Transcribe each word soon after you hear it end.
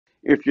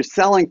If you're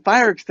selling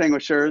fire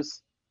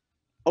extinguishers,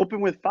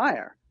 open with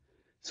fire.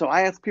 So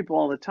I ask people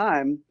all the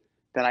time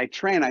that I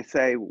train, I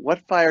say,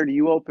 what fire do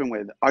you open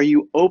with? Are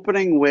you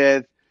opening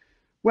with,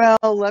 well,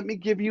 let me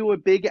give you a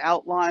big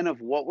outline of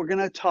what we're going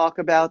to talk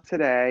about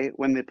today,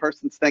 when the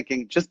person's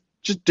thinking, just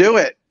do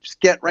it,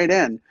 just get right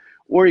in?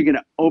 Or are you going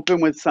to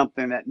open with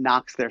something that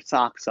knocks their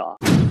socks off?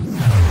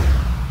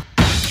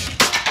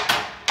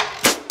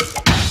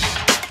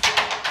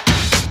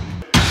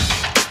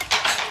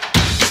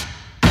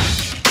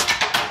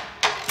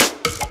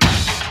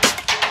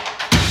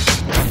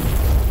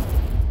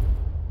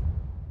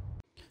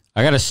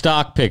 I got a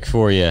stock pick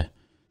for you,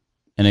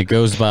 and it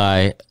goes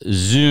by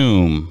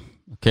Zoom.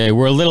 Okay,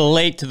 we're a little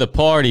late to the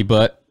party,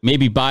 but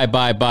maybe buy.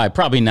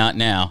 Probably not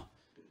now.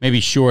 Maybe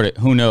short it.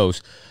 Who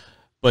knows?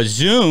 But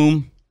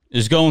Zoom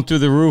is going through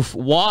the roof.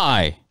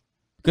 Why?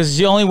 Because it's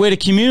the only way to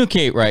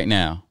communicate right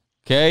now.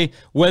 Okay?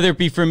 Whether it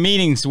be for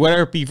meetings,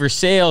 whether it be for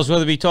sales,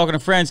 whether it be talking to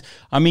friends.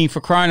 I mean,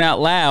 for crying out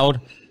loud,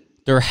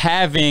 they're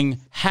having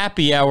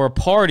happy hour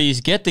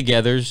parties,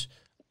 get-togethers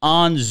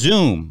on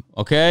Zoom.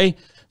 Okay?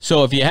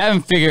 So if you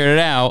haven't figured it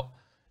out,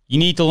 you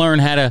need to learn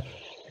how to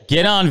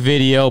get on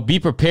video, be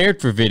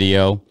prepared for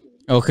video,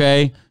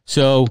 okay?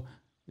 So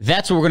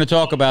that's what we're going to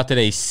talk about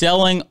today,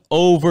 selling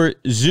over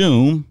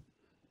Zoom.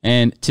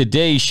 And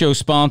today's show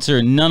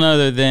sponsor, none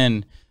other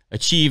than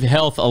Achieve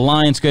Health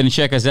Alliance. Go ahead and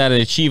check us out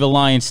at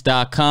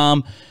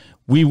achievealliance.com.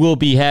 We will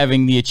be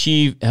having the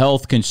Achieve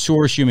Health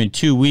Consortium in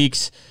 2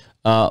 weeks.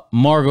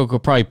 Margot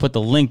could probably put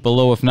the link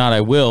below. If not, I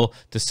will,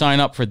 to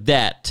sign up for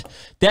that.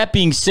 That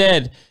being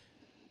said,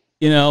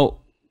 you know,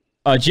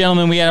 a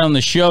gentleman we had on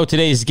the show,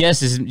 today's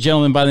guest is a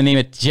gentleman by the name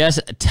of Jess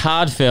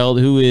Todtfeld,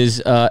 who is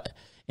an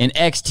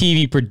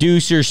ex-TV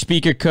producer,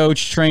 speaker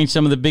coach, trained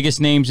some of the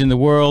biggest names in the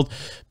world,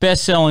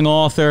 best-selling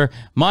author,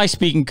 my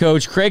speaking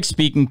coach, Craig's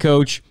speaking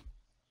coach,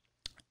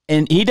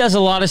 and he does a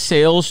lot of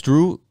sales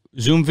through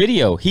Zoom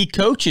video. He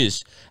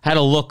coaches how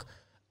to look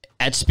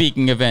at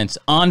speaking events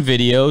on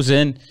videos,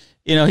 and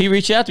you know, he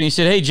reached out to me. He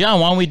said, "Hey, John,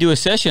 why don't we do a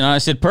session?" And I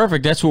said,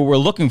 "Perfect. That's what we're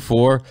looking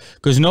for,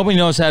 because nobody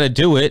knows how to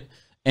do it.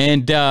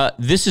 And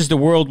this is the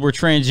world we're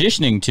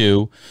transitioning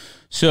to."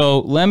 So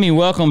let me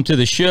welcome to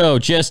the show,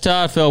 Jess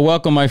Todtfeld.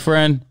 Welcome, my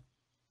friend.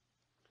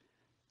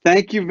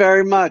 Thank you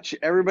very much.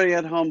 Everybody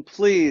at home,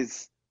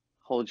 please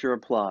hold your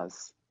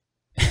applause.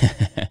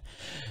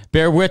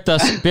 Bear with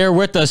us. Bear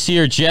with us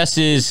here. Jess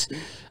is,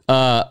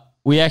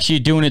 we actually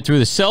doing it through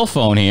the cell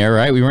phone here,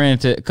 right? We ran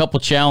into a couple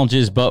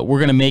challenges, but we're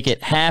going to make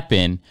it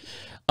happen.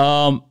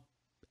 You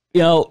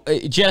know,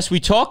 Jess,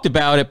 we talked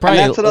about it. Probably,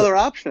 and that's another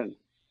option.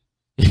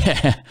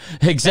 Yeah,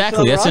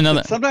 exactly. That's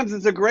another. Sometimes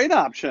it's a great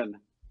option.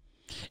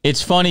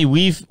 It's funny.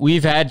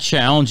 We've had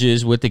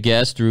challenges with the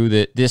guests through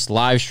this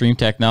live stream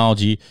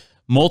technology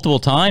multiple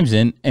times,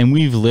 and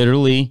we've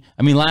literally.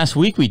 I mean, last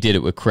week we did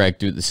it with Craig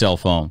through the cell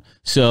phone.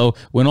 So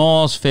when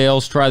all else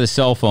fails, try the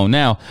cell phone.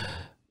 Now,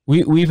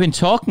 we've been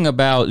talking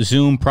about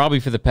Zoom probably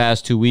for the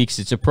past 2 weeks.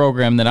 It's a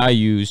program that I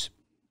use,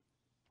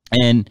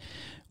 and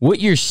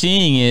what you're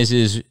seeing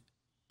is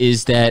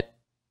that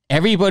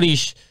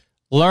everybody's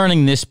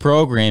learning this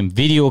program,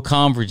 video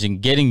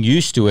conferencing, getting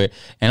used to it.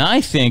 And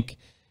I think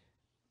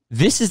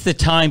this is the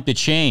time to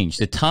change.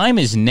 The time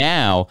is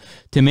now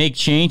to make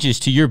changes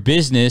to your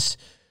business,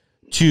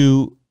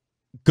 to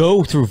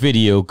go through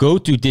video, go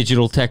through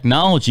digital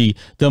technology.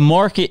 The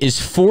market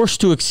is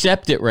forced to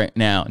accept it right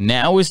now.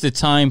 Now is the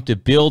time to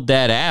build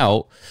that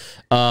out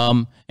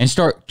and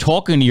start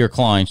talking to your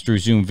clients through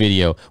Zoom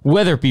video,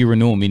 whether it be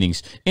renewal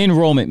meetings,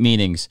 enrollment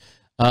meetings,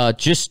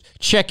 just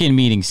check-in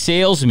meetings,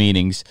 sales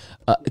meetings,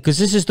 because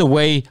this is the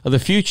way of the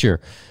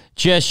future.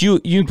 Jess, you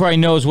probably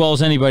know as well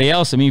as anybody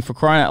else. I mean, for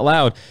crying out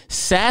loud,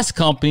 SaaS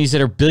companies that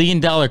are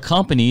billion-dollar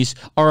companies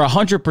are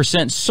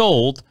 100%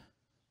 sold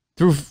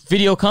through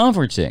video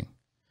conferencing.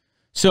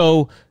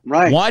 So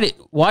right.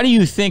 Why do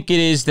you think it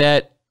is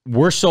that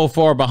we're so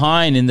far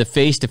behind in the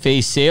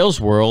face-to-face sales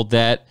world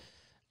that,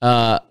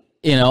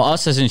 you know,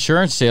 us as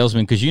insurance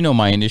salesmen, because you know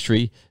my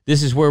industry,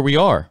 this is where we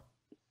are?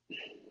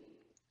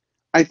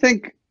 I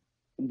think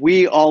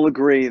we all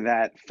agree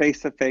that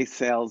face-to-face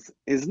sales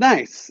is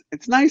nice.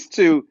 It's nice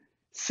to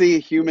see a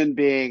human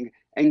being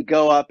and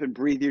go up and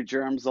breathe your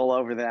germs all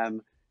over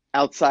them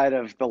outside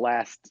of the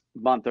last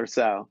month or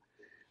so.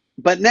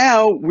 But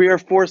now we are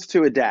forced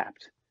to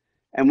adapt,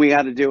 and we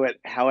got to do it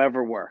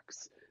however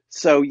works.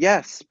 So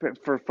yes,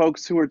 for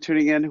folks who are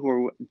tuning in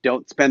who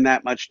don't spend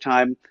that much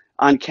time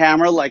on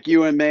camera like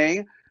you and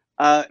me,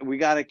 we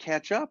got to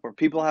catch up, or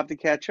people have to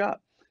catch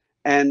up.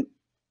 And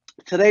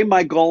today,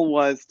 my goal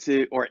is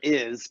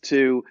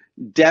to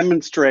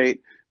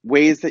demonstrate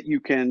ways that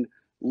you can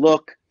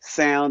look,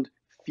 sound,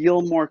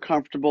 feel more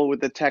comfortable with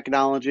the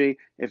technology.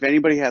 If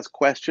anybody has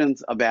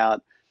questions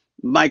about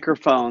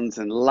microphones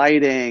and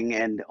lighting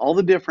and all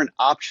the different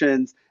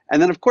options,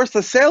 and then of course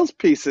the sales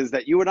pieces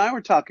that you and I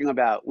were talking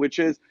about, which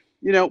is,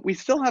 you know, we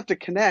still have to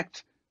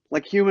connect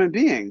like human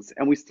beings,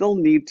 and we still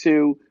need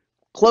to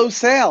close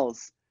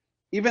sales,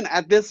 even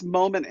at this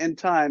moment in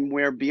time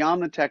where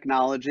beyond the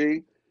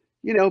technology,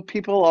 you know,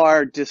 people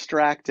are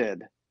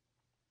distracted.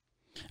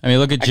 I mean,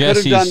 look at I could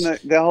have done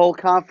Jesse's. the whole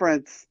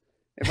conference.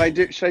 If I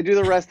do, should I do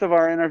the rest of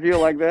our interview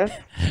like this?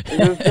 Is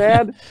this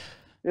bad?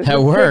 Does That this take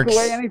away works.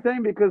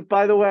 anything? Because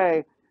by the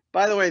way,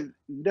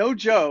 no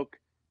joke,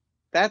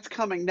 that's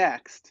coming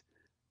next,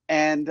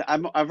 and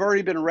I've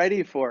already been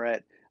ready for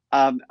it.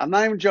 I'm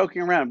not even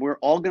joking around. We're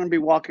all going to be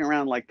walking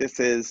around like this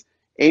is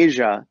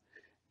Asia,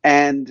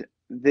 and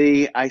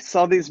I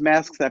saw these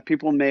masks that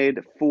people made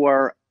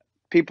for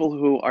people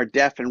who are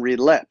deaf and read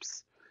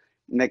lips,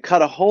 and they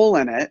cut a hole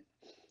in it,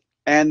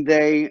 and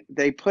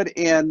they put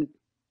in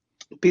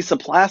a piece of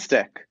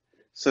plastic,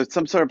 so it's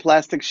some sort of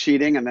plastic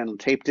sheeting, and then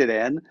taped it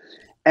in.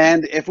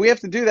 And if we have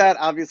to do that,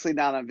 obviously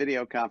not on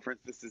video conference.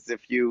 This is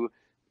if you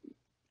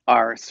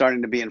are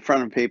starting to be in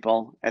front of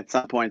people at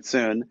some point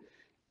soon.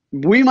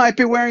 We might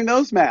be wearing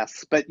those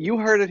masks, but you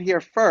heard it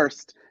here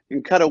first. You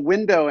can cut a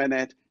window in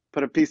it,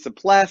 put a piece of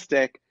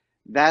plastic.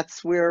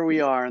 That's where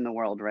we are in the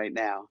world right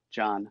now,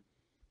 John.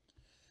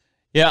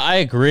 Yeah, I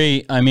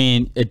agree. I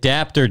mean,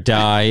 adapt or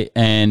die.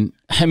 And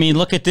I mean,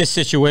 look at this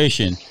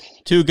situation.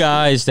 Two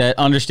guys that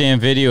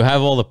understand video,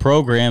 have all the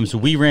programs.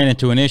 We ran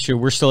into an issue.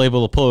 We're still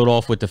able to pull it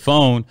off with the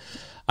phone.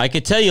 I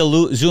could tell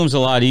you Zoom's a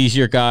lot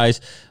easier, guys.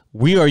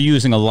 We are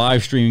using a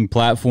live streaming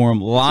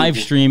platform. Live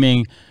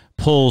streaming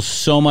pulls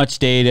so much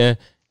data,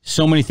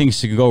 so many things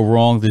can go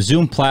wrong. The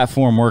Zoom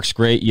platform works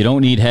great. You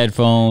don't need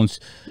headphones.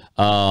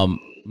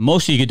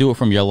 Mostly you could do it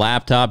from your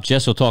laptop.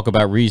 Jess will talk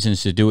about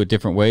reasons to do it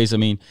different ways. I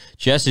mean,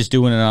 Jess is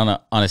doing it on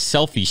a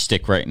selfie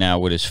stick right now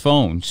with his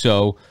phone.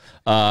 So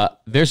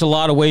there's a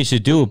lot of ways to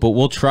do it, but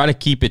we'll try to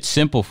keep it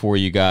simple for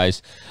you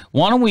guys.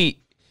 Why don't we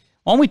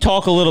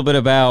talk a little bit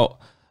about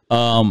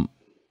what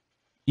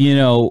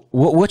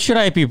should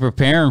I be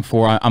preparing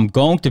for? I'm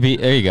going to be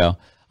there. You go.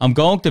 I'm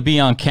going to be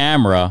on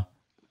camera,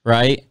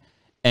 right?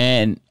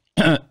 And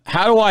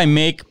how do I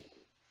make?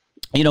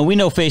 We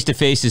know face to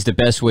face is the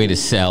best way to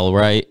sell,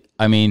 right?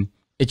 I mean,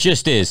 it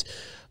just is.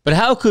 But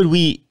how could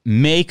we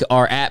make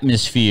our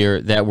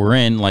atmosphere that we're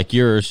in, like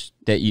yours,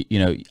 that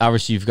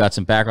obviously you've got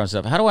some background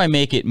stuff. How do I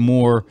make it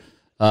more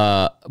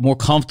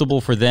comfortable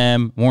for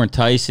them, more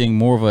enticing,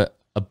 more of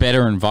a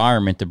better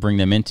environment to bring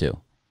them into?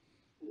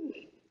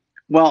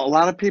 Well, a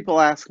lot of people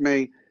ask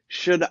me,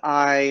 should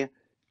I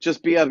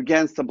just be up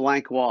against a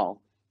blank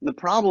wall? And the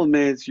problem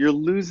is you're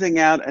losing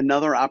out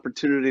another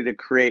opportunity to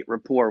create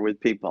rapport with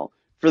people,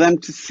 for them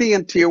to see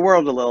into your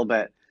world a little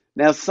bit.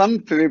 Now, some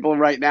people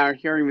right now are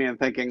hearing me and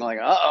thinking like,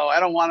 uh-oh, I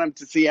don't want them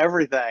to see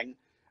everything.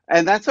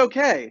 And that's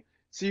okay.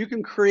 So you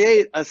can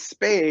create a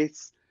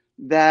space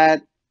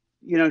that,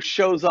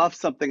 shows off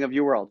something of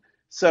your world.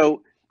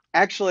 So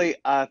actually,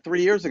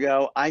 3 years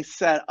ago, I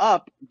set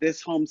up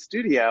this home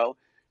studio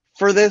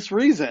for this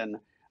reason.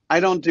 I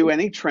don't do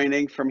any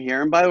training from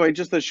here. And by the way,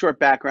 just a short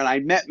background, I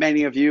met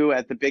many of you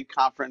at the big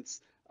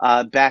conference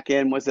back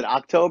in, was it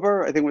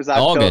October? I think it was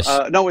October.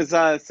 August. No,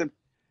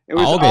 it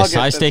was August.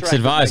 High That's stakes right.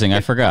 advising.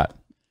 I forgot.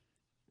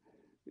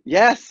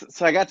 Yes,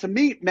 so I got to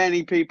meet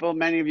many people,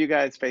 many of you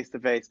guys face to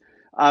face.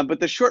 But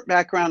the short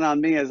background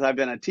on me is I've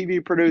been a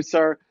TV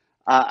producer.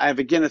 I have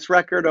a Guinness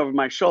record over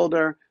my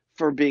shoulder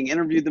for being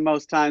interviewed the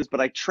most times, but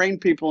I train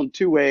people in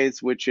two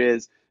ways, which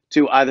is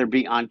to either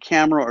be on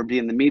camera or be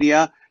in the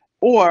media,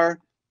 or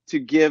to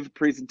give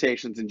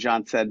presentations. And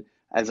John said,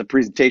 as a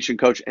presentation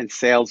coach and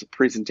sales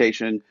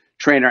presentation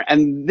trainer.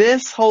 And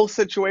this whole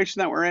situation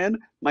that we're in,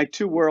 my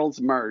two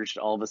worlds merged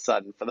all of a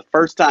sudden. For the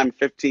first time in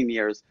 15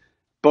 years,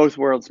 both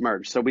worlds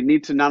merged. So we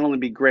need to not only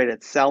be great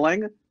at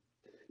selling,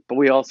 but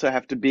we also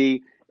have to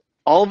be,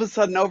 all of a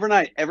sudden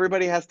overnight,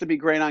 everybody has to be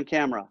great on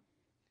camera.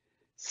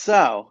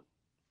 So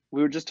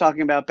we were just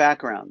talking about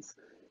backgrounds.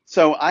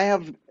 So I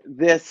have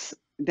this,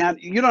 now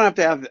you don't have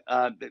to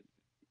have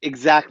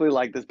exactly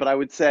like this, but I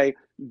would say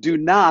do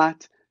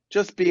not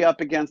just be up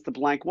against a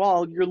blank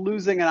wall. You're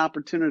losing an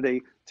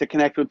opportunity to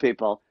connect with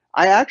people.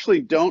 I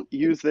actually don't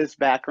use this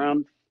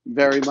background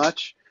very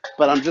much,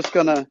 but I'm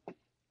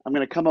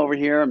gonna come over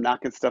here. I'm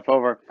knocking stuff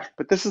over,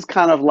 but this is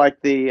kind of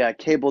like the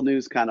cable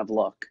news kind of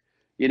look.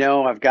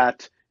 I've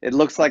got, it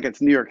looks like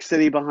it's New York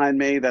City behind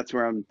me. That's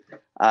where I'm,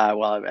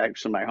 well,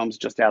 actually my home's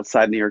just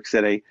outside New York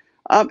City.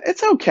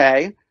 It's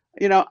okay.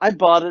 I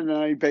bought it and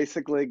I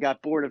basically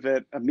got bored of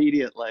it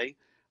immediately.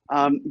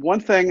 One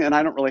thing, and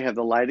I don't really have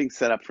the lighting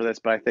set up for this,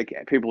 but I think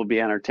people will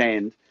be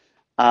entertained.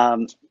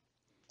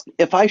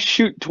 If I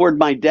shoot toward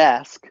my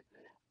desk,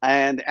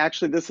 and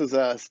actually this is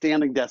a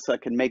standing desk, so I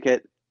can make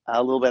it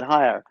a little bit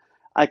higher,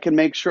 I can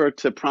make sure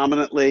to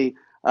prominently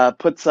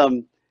put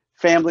some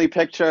family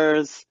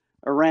pictures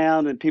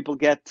around, and people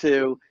get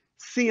to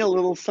see a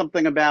little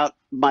something about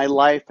my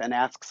life and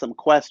ask some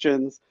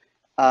questions.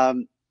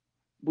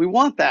 We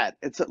want that.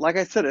 It's like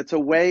I said, it's a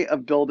way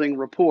of building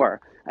rapport.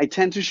 I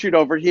tend to shoot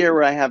over here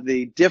where I have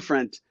the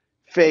different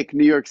fake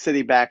New York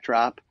City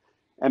backdrop.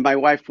 And my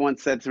wife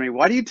once said to me,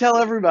 why do you tell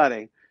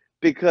everybody?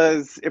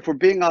 Because if we're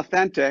being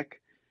authentic,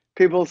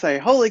 people say,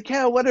 holy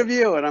cow, what a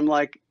view. And I'm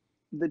like,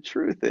 the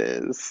truth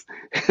is,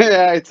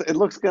 it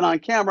looks good on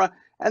camera.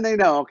 And they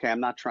know, okay, I'm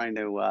not trying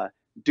to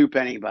dupe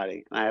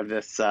anybody. I have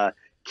this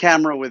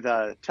camera with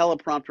a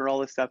teleprompter, all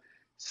this stuff.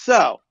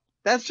 So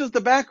that's just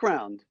the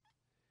background.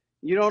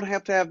 You don't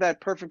have to have that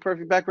perfect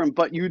background,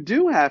 but you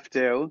do have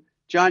to.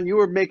 John, you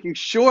were making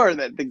sure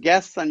that the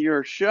guests on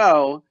your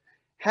show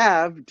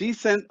have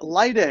decent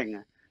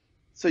lighting.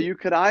 So you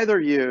could either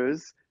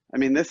use, I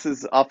mean, this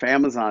is off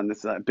Amazon, this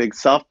is a big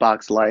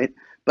softbox light,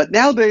 but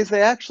nowadays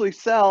they actually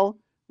sell,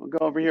 we'll go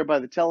over here by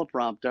the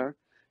teleprompter,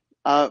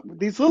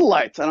 these little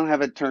lights. I don't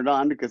have it turned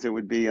on because it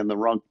would be on the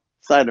wrong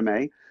side of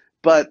me,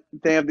 but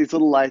they have these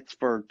little lights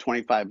for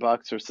 25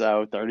 bucks or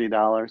so,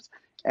 $30.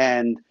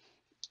 And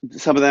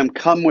some of them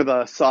come with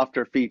a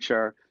softer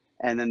feature.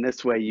 And then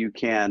this way you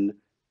can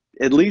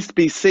at least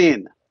be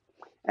seen.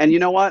 And you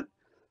know what?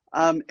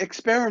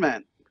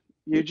 Experiment.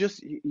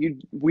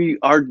 We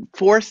are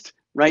forced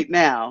right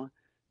now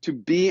to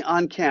be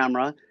on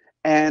camera.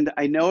 And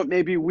I know it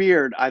may be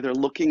weird, either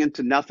looking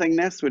into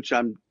nothingness, which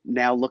I'm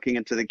now looking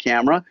into the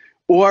camera,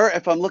 or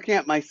if I'm looking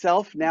at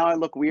myself, now I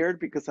look weird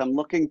because I'm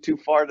looking too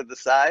far to the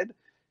side.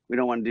 We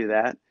don't want to do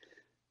that.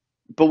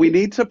 But we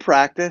need to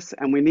practice,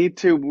 and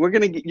you're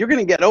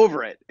gonna get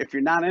over it. If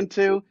you're not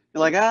into, you're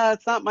like,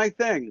 it's not my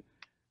thing.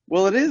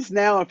 Well, it is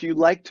now. If you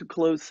like to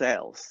close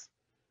sales,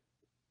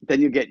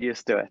 then you get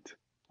used to it.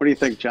 What do you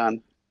think,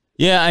 John?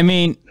 Yeah, I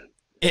mean,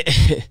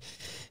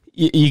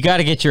 you got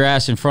to get your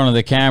ass in front of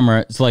the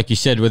camera. It's like you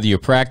said, whether you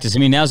practice. I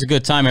mean, now's a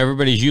good time.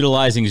 Everybody's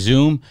utilizing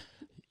Zoom.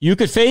 You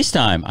could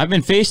FaceTime. I've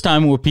been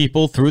FaceTiming with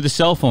people through the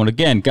cell phone.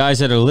 Again, guys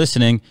that are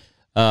listening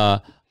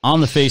on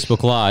the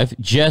Facebook Live.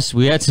 Jess,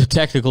 we had some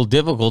technical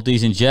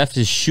difficulties, and Jeff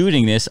is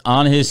shooting this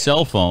on his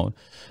cell phone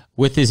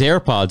with his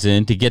AirPods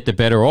in to get the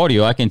better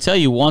audio. I can tell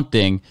you one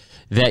thing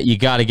that you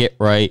got to get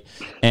right,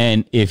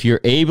 and if you're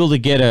able to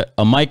get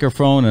a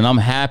microphone, and I'm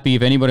happy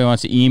if anybody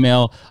wants to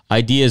email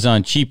ideas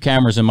on cheap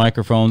cameras and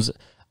microphones,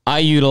 I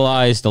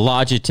utilize the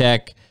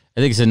Logitech. I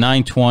think it's a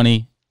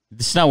 920.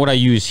 This is not what I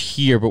use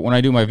here, but when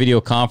I do my video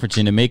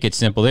conferencing, to make it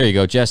simple, there you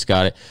go, Jess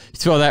got it. You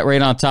throw that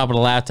right on top of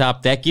the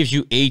laptop. That gives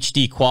you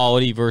HD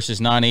quality versus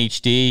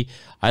non-HD.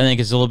 I think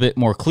it's a little bit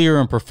more clear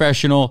and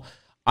professional.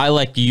 I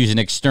like to use an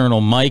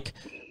external mic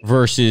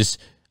versus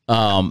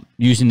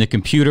using the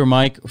computer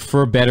mic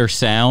for better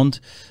sound.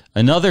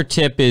 Another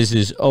tip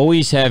is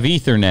always have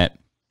Ethernet.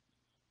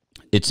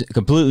 It's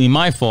completely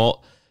my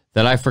fault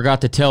that I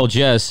forgot to tell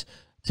Jess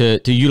to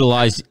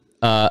utilize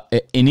an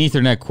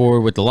Ethernet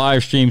cord with the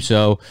live stream,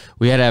 so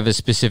we had to have a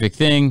specific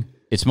thing.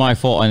 It's my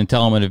fault. I didn't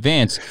tell him in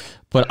advance.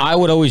 But I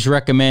would always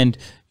recommend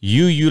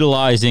you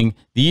utilizing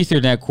the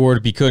Ethernet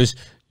cord because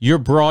you're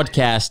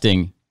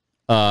broadcasting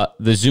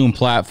the Zoom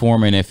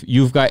platform, and if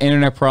you've got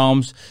internet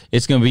problems,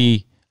 it's going to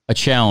be a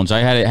challenge. I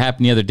had it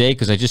happen the other day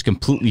because I just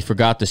completely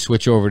forgot to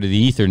switch over to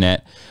the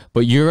Ethernet.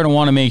 But you're going to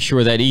want to make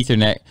sure that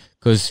Ethernet,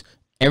 because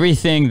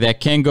everything that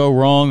can go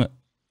wrong, a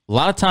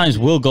lot of times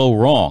will go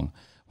wrong.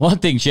 One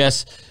thing,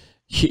 Jess,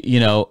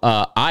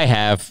 I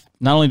have,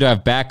 not only do I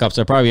have backups,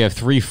 I probably have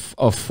 3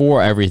 or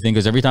 4 everything,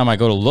 because every time I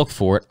go to look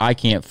for it, I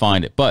can't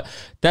find it. But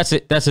that's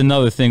it. That's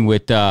another thing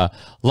with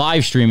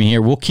live streaming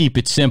here. We'll keep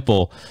it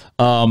simple.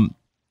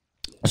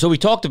 So we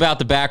talked about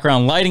the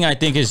background lighting. I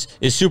think is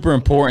super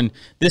important.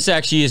 This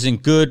actually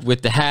isn't good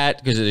with the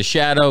hat because of the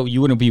shadow.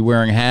 You wouldn't be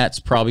wearing hats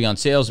probably on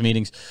sales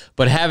meetings,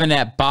 but having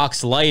that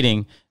box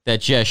lighting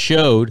that Jess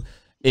showed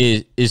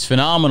is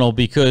phenomenal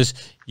because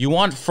you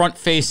want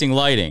front-facing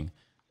lighting.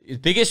 The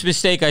biggest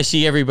mistake I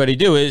see everybody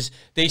do is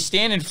they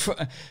stand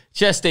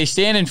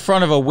in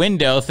front of a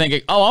window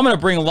thinking, "Oh, I'm going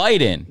to bring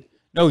light in."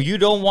 No, you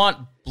don't want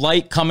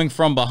light coming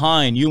from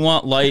behind. You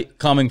want light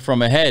coming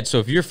from ahead. So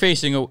if you're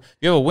facing you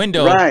have a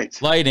window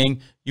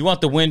lighting, you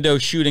want the window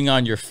shooting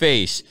on your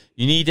face.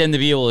 You need them to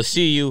be able to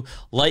see you.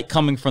 Light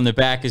coming from the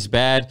back is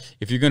bad.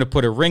 If you're going to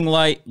put a ring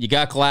light, you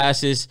got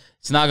glasses,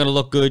 it's not going to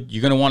look good.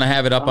 You're going to want to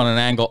have it up on an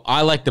angle.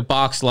 I like the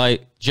box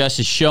light Jess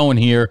is showing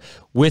here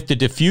with the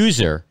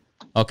diffuser,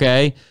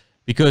 okay?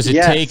 Because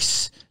it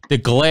takes the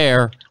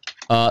glare,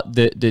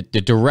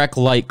 the direct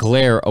light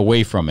glare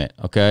away from it,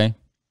 okay?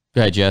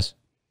 Go ahead, Jess.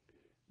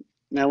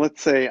 Now,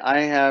 let's say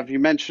you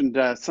mentioned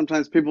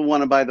sometimes people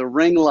want to buy the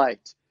ring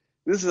light.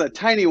 This is a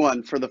tiny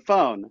one for the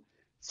phone.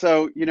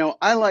 So,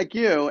 I, like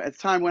you, as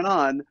time went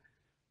on,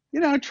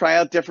 try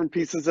out different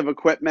pieces of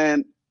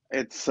equipment.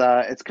 It's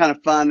kind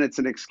of fun. It's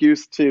an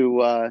excuse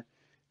to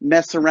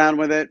mess around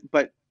with it.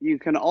 But you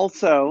can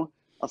also,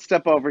 I'll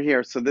step over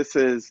here. So this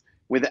is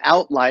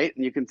without light,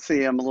 and you can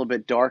see I'm a little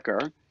bit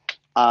darker.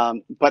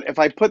 But if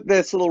I put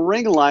this little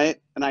ring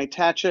light and I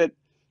attach it,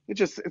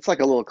 it's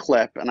like a little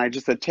clip, and I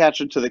just attach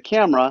it to the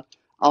camera,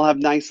 I'll have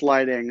nice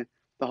lighting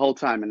the whole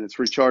time, and it's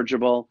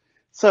rechargeable.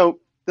 So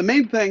the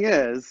main thing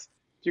is,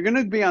 if you're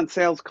going to be on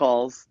sales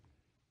calls,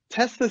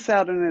 test this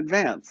out in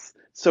advance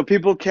so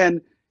people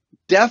can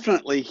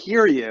definitely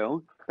hear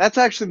you. That's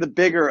actually the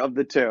bigger of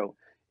the two.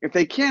 If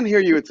they can't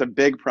hear you, it's a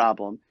big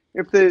problem.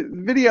 If the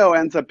video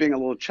ends up being a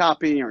little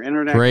choppy or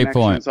internet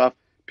connection is off,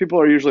 people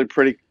are usually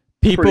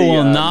People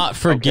will not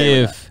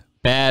forgive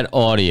bad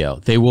audio.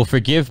 They will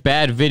forgive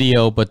bad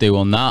video, but they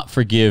will not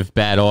forgive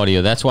bad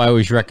audio. That's why I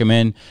always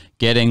recommend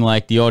getting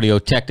like the Audio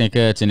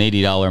Technica. It's an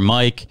 $80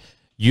 mic.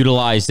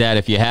 Utilize that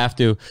if you have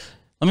to.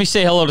 Let me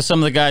say hello to some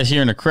of the guys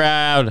here in the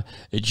crowd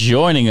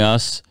joining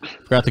us.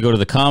 Forgot to go to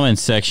the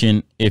comments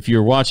section. If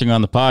you're watching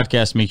on the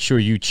podcast, make sure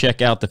you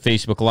check out the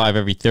Facebook Live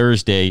every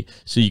Thursday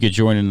so you could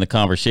join in the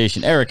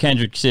conversation. Eric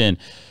Hendrickson,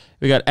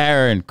 we got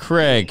Aaron,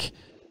 Craig,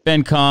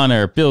 Ben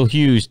Connor, Bill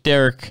Hughes,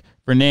 Derek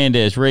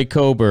Fernandez, Ray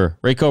Kober.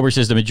 Ray Kober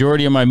says the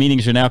majority of my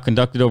meetings are now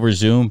conducted over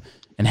Zoom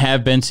and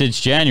have been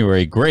since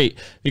January. Great,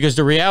 because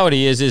the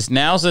reality is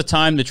now's the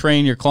time to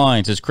train your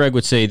clients. As Craig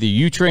would say, that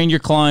you train your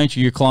clients or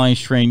your clients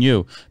train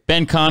you.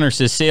 Ben Connor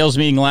says sales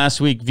meeting last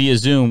week via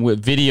Zoom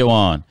with video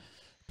on.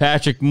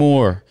 Patrick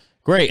Moore,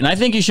 great. And I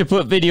think you should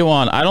put video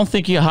on. I don't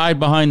think you hide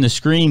behind the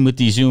screen with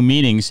these Zoom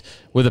meetings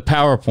with a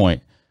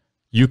PowerPoint.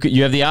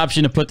 You have the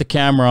option to put the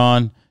camera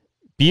on.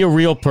 Be a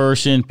real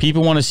person.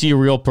 People want to see a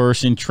real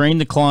person. Train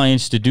the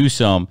clients to do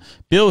some.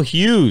 Bill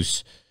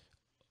Hughes.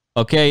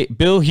 Okay,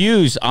 Bill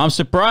Hughes. I'm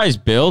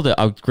surprised, Bill.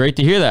 Great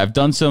to hear that. I've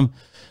done some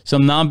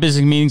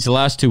non-business meetings the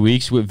last 2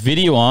 weeks with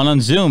video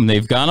on Zoom.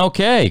 They've gone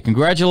okay.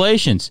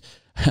 Congratulations.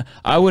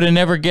 I would have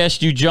never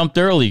guessed you jumped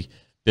early,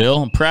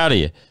 Bill. I'm proud of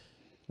you.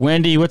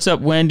 Wendy, what's up,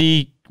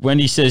 Wendy?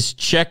 Wendy says,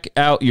 check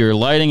out your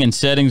lighting and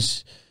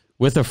settings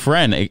with a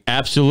friend.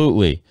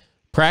 Absolutely.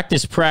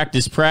 Practice,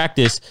 practice,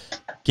 practice.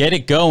 Get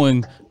it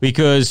going,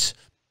 because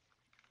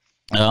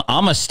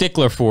I'm a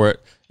stickler for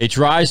it. It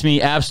drives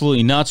me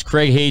absolutely nuts.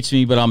 Craig hates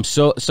me, but I'm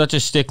such a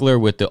stickler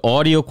with the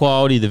audio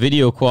quality, the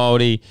video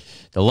quality,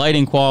 the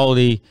lighting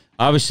quality.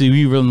 Obviously,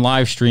 we run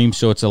live stream,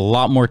 so it's a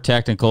lot more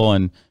technical,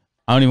 and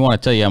I don't even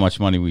want to tell you how much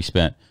money we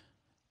spent.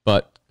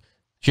 But,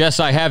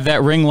 Jess, I have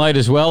that ring light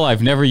as well.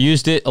 I've never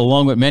used it,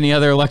 along with many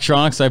other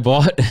electronics I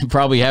bought and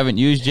probably haven't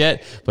used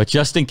yet, but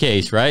just in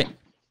case, right?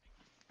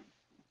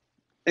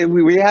 And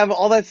we have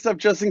all that stuff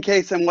just in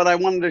case. And what I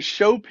wanted to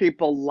show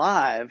people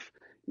live,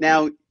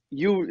 now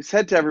you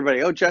said to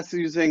everybody, oh, Jess is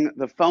using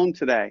the phone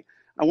today.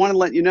 I want to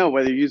let you know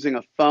whether you're using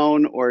a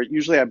phone or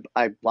usually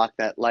I block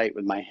that light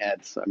with my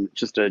head. So I'm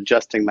just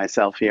adjusting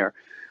myself here.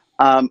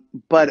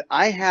 But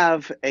I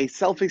have a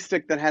selfie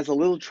stick that has a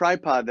little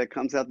tripod that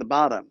comes out the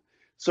bottom.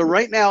 So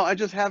right now I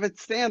just have it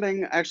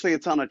standing. Actually,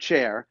 it's on a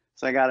chair,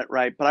 so I got it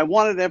right. But I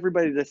wanted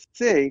everybody to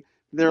see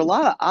there are a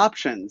lot of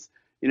options.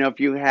 You know,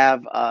 if you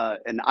have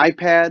an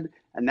iPad,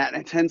 and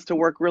that tends to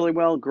work really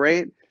well,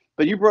 great.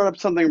 But you brought up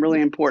something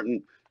really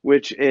important,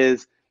 which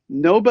is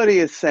nobody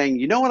is saying,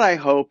 you know what I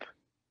hope?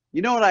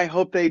 You know what I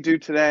hope they do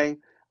today?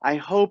 I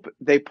hope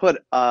they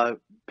put a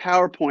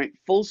PowerPoint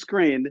full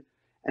screen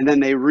and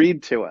then they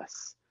read to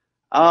us.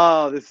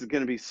 Oh, this is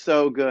going to be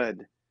so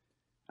good.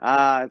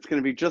 It's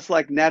going to be just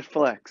like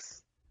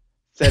Netflix,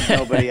 said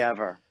nobody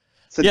ever.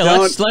 So yeah,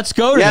 let's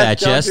go to that,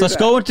 Jess. Let's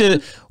go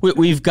into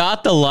we've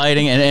got the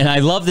lighting, and I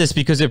love this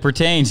because it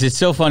pertains. It's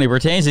so funny. It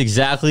pertains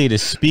exactly to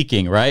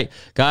speaking, right,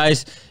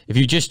 guys? If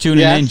you just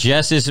tuning in,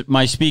 Jess is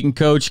my speaking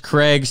coach.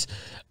 Craig's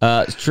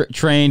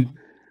trained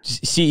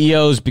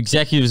CEOs,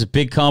 executives of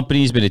big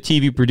companies, been a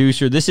TV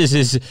producer. This is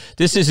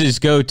his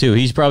go-to.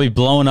 He's probably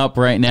blowing up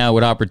right now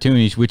with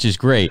opportunities, which is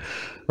great,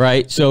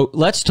 right? So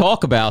let's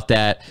talk about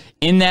that.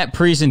 In that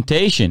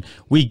presentation,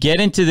 we get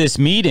into this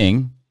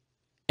meeting.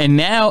 And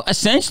now,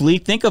 essentially,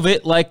 think of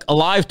it like a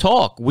live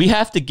talk. We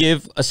have to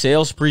give a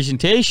sales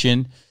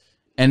presentation,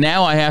 and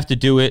now I have to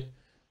do it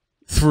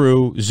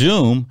through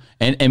Zoom.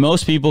 And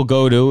most people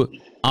go to,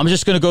 I'm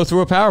just going to go through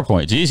a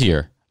PowerPoint. It's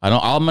easier.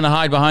 I'm going to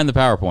hide behind the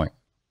PowerPoint.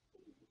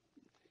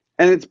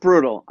 And it's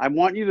brutal. I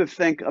want you to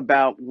think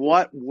about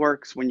what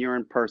works when you're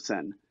in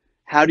person.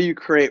 How do you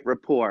create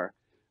rapport?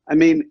 I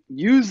mean,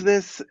 use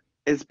this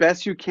as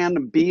best you can to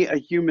be a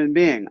human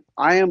being.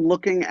 I am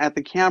looking at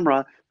the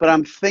camera, but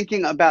I'm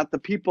thinking about the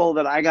people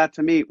that I got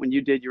to meet when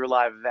you did your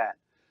live event.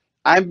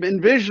 I'm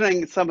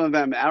envisioning some of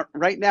them out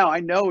right now.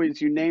 I know,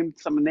 as you named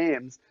some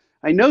names,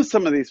 I know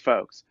some of these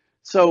folks.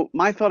 So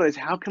my thought is,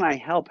 how can I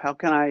help? How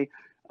can I,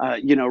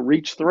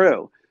 reach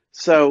through?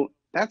 So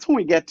that's when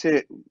we get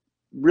to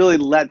really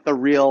let the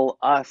real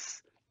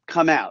us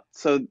come out.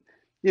 So,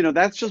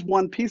 that's just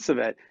one piece of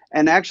it.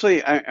 And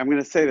actually, I'm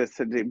going to say this,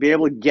 to be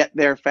able to get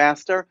there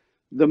faster,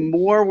 the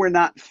more we're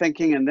not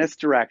thinking in this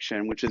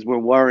direction, which is we're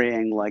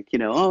worrying like,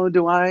 oh,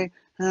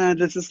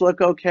 does this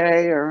look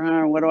okay?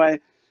 Or what do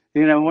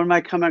what am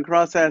I coming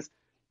across as?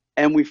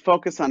 And we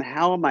focus on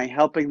how am I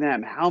helping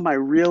them? How am I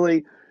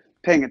really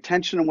paying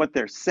attention to what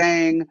they're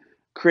saying,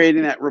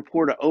 creating that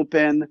rapport to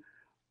open,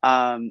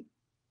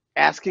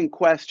 asking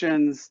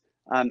questions,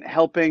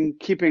 helping,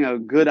 keeping a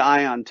good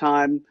eye on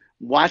time,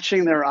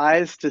 watching their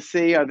eyes to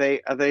see, are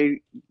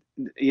they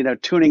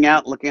tuning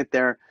out, looking at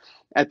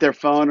their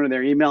phone or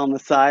their email on the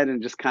side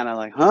and just kind of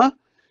like, huh?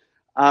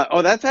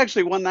 That's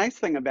actually one nice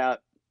thing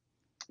about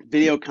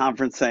video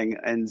conferencing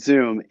and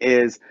Zoom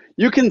is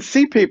you can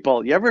see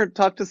people. You ever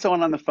talk to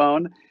someone on the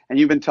phone and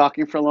you've been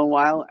talking for a little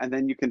while and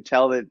then you can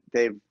tell that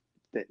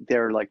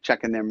they're like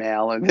checking their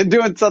mail and they're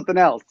doing something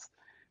else.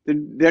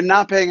 They're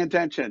not paying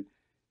attention.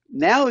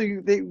 Now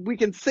we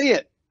can see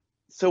it.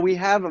 So we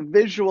have a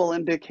visual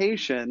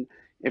indication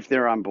if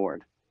they're on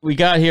board. We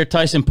got here,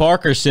 Tyson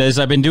Parker says,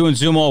 I've been doing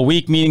Zoom all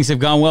week. Meetings have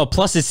gone well.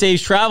 Plus, it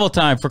saves travel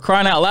time. For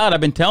crying out loud, I've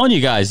been telling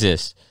you guys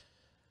this.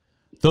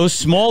 those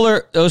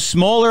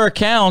smaller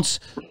accounts,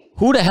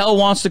 who the hell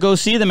wants to go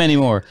see them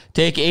anymore?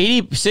 Take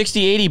 80,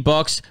 60, 80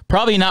 bucks.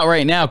 Probably not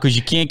right now because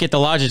you can't get the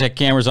Logitech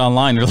cameras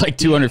online. They're like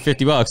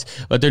 250 bucks,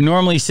 but they're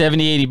normally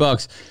 70, 80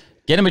 bucks.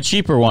 Get them a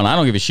cheaper one. I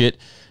don't give a shit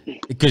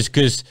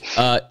because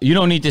you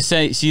don't need to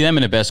see them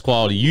in the best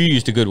quality. You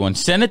used a good one.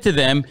 Send it to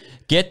them.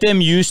 Get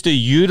them used to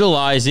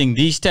utilizing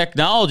these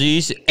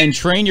technologies and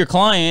train your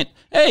client.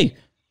 Hey,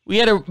 we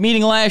had a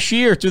meeting last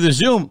year through the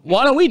Zoom.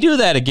 Why don't we do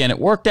that again? It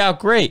worked out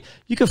great.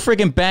 You could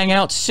friggin' bang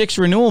out 6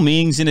 renewal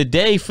meetings in a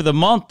day for the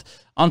month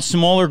on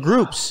smaller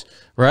groups,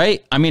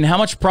 right? I mean, how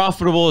much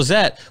profitable is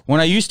that? When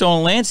I used to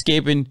own a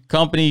landscaping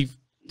company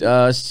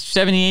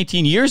 17,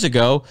 18 years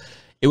ago,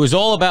 it was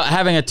all about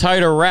having a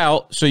tighter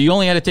route, so you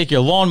only had to take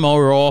your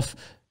lawnmower off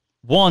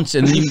once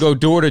and then you can go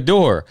door to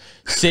door.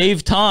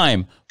 Save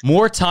time.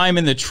 More time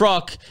in the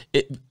truck,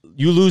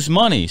 you lose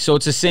money. So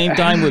it's the same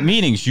time with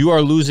meetings. You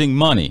are losing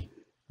money.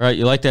 Right,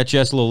 you like that,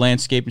 Jess? A little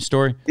landscaping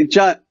story.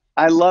 John,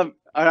 I love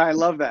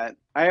that.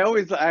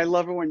 I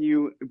love it when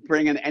you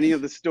bring in any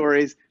of the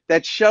stories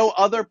that show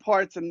other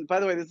parts. And by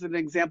the way, this is an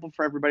example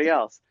for everybody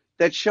else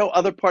that show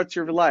other parts of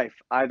your life,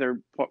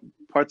 either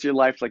parts of your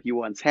life like you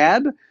once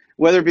had,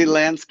 whether it be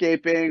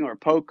landscaping or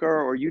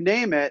poker or you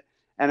name it.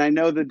 And I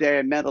know the day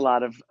I met a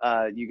lot of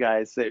you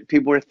guys that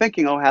people were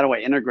thinking, oh, how do I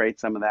integrate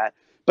some of that?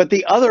 But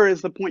the other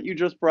is the point you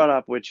just brought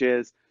up, which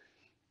is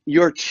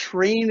you're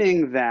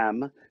training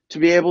them to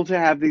be able to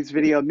have these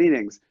video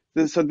meetings.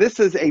 So this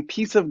is a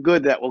piece of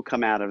good that will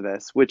come out of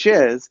this, which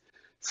is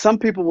some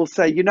people will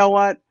say, you know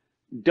what,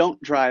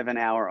 don't drive an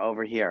hour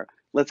over here.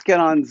 Let's get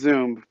on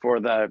Zoom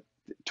for the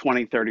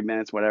 20, 30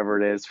 minutes,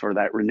 whatever it is, for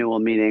that renewal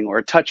meeting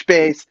or touch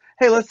base.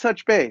 Hey, let's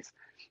touch base.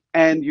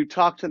 And you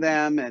talk to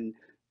them and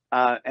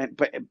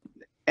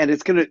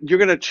you're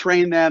gonna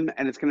train them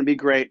and it's gonna be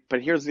great.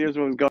 But here's what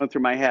was going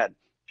through my head.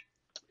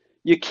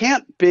 You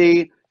can't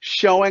be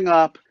showing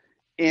up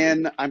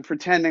I'm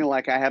pretending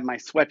like I have my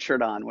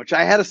sweatshirt on, which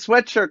I had a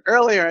sweatshirt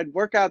earlier. I had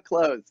workout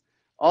clothes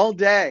all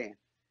day,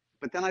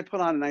 but then I put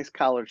on a nice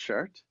collared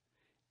shirt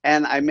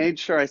and I made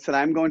sure I said,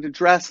 I'm going to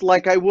dress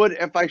like I would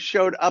if I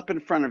showed up in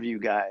front of you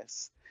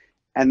guys.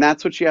 And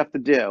that's what you have to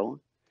do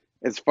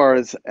as far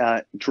as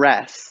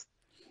dress.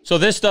 So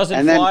this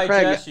doesn't fly,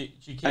 Craig, Jess?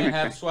 You can't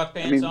have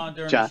sweatpants on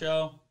during the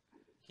show?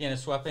 You can't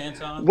have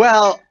sweatpants on?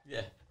 Well,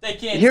 yeah. They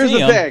can't here's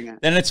see the them, thing.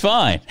 Then it's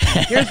fine.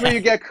 Here's where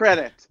you get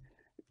credit.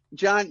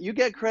 John, you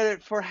get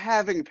credit for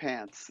having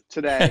pants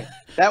today.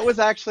 That was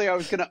actually, I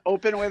was going to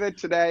open with it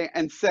today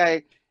and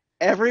say,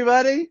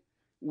 everybody,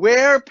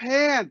 wear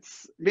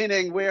pants,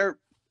 meaning wear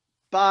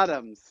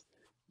bottoms.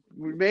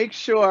 Make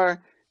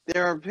sure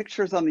there are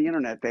pictures on the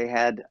internet. They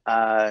had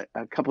a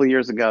couple of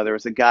years ago, there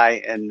was a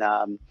guy in,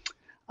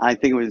 I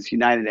think it was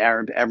United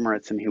Arab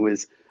Emirates, and he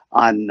was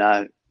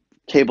on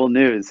cable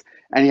news.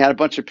 And he had a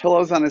bunch of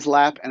pillows on his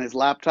lap and his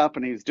laptop,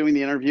 and he was doing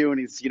the interview, and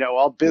he's,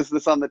 all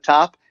business on the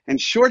top and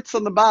shorts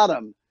on the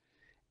bottom.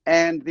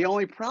 And the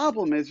only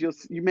problem is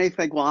you may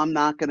think, well, I'm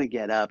not going to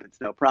get up. It's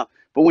no problem.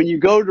 But when you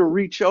go to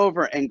reach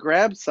over and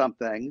grab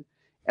something,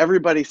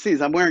 everybody sees.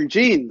 I'm wearing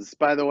jeans,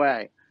 by the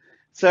way.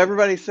 So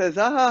everybody says,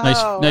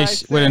 oh,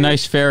 nice with a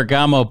nice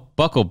Ferragamo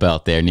buckle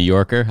belt there, New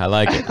Yorker. I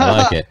like it.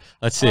 I like it.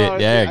 Let's see it.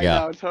 There you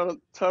go.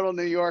 Total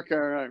New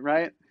Yorker,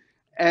 right?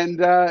 And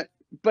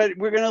but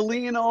we're going to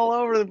lean all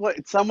over the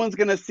place. Someone's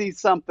going to see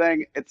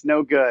something. It's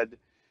no good.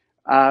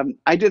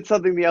 I did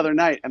something the other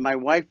night, and my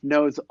wife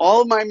knows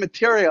all my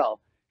material.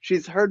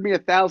 She's heard me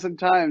 1,000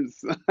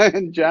 times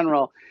in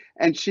general.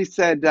 And she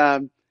said,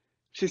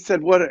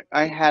 what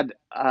I had,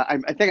 I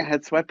think I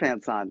had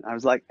sweatpants on. I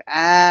was like,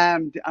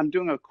 I'm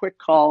doing a quick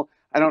call.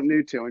 I don't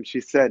need to. And she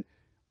said,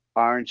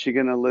 aren't you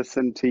going to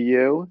listen to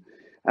you?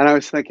 And I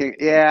was thinking,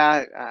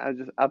 yeah,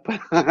 I'll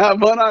put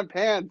on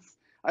pants,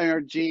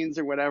 or jeans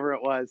or whatever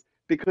it was,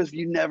 because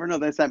you never know.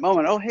 There's that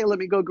moment. Oh, hey, let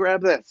me go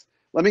grab this.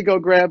 Let me go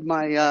grab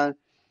my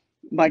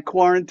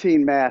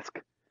quarantine mask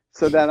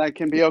so that I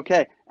can be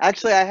okay.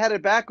 Actually, I had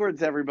it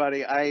backwards,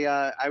 everybody.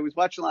 I was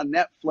watching on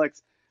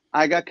Netflix.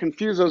 I got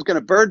confused. I was going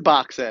to bird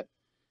box it,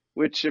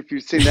 which if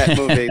you've seen that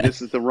movie,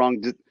 this is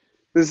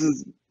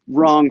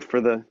wrong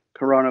for the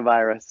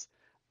coronavirus.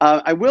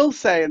 I will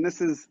say, and this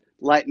is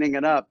lightening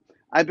it up,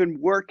 I've been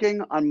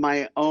working on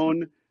my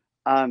own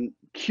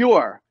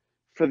cure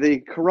for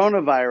the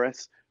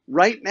coronavirus.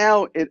 Right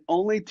now, it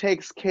only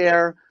takes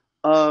care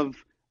of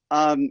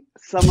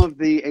some of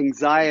the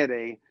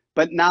anxiety,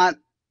 but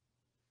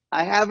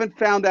I haven't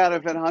found out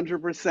if it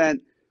 100%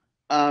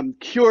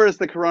 cures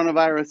the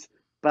coronavirus,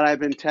 but I've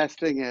been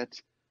testing it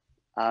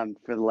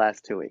for the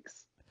last 2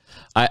 weeks.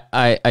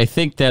 I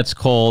think that's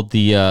called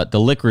the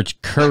licorice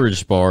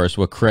courage bar is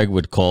what Craig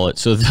would call it.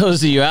 So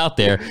those of you out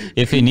there,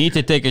 if you need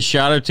to take a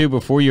shot or two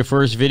before your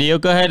first video,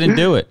 go ahead and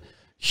do it.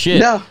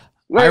 Shit. No,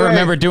 I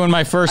remember doing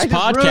my first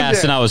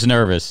podcast and I was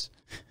nervous.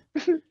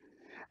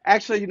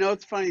 Actually,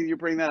 it's funny you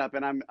bring that up,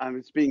 and I'm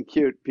just being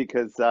cute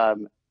because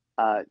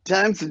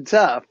times are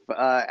tough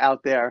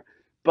out there.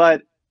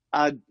 But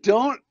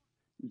don't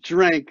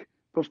drink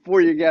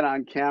before you get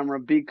on camera,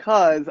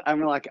 because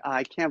I'm like,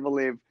 I can't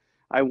believe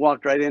I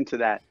walked right into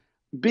that.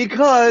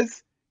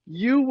 because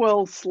you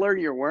will slur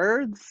your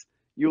words.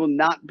 You will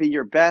not be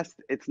your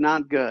best. It's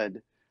not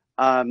good.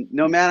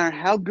 No matter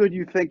how good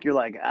you think you're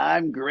like,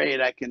 I'm great,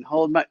 I can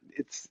hold my,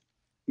 it's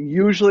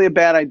usually a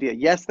bad idea.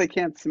 Yes, they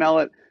can't smell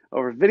it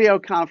over video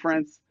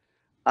conference.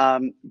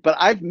 But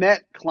I've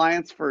met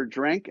clients for a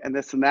drink and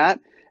this and that,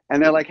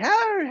 and they're like,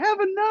 have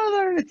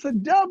another, it's a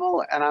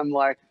double. And I'm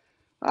like,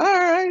 all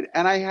right.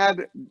 And I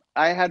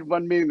had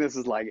one meeting, this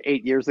is like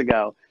 8 years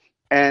ago,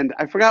 and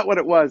I forgot what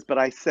it was, but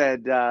I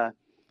said,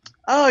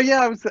 oh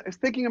yeah, I was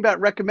thinking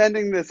about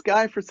recommending this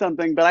guy for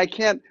something, but I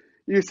can't.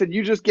 You said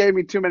you just gave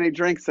me too many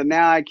drinks, and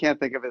now I can't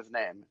think of his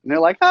name. And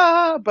they're like,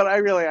 but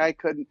I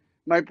couldn't.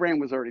 My brain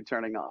was already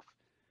turning off.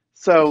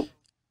 So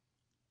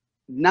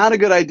not a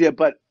good idea.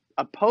 But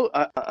I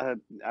was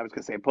going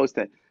to say a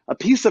post-it, a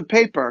piece of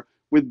paper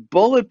with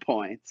bullet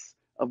points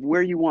of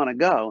where you want to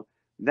go.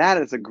 That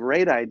is a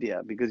great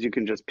idea because you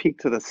can just peek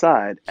to the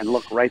side and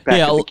look right back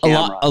Yeah, at the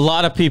camera. a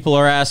lot of people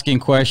are asking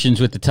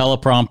questions with the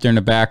teleprompter in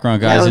the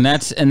background, guys, Yeah,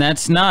 and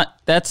that's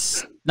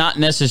not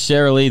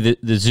necessarily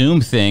the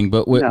Zoom thing,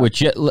 but no. what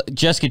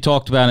Jessica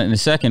talked about it in a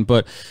second.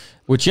 But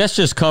what Jess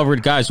just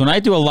covered, guys, when I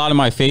do a lot of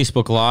my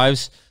Facebook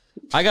lives,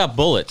 I got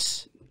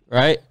bullets,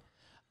 right?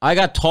 I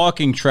got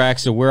talking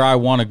tracks of where I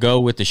want to go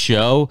with the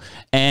show,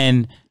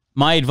 and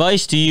my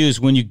advice to you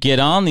is when you get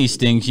on these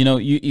things,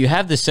 you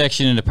have the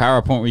section in the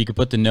PowerPoint where you can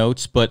put the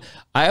notes, but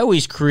I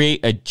always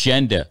create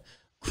agenda,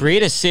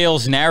 create a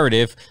sales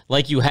narrative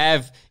like you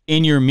have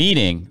in your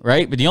meeting,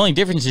 right? But the only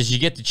difference is you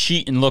get to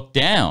cheat and look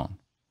down,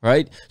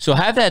 right? So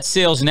have that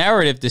sales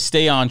narrative to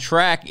stay on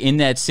track in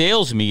that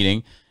sales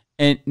meeting,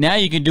 and now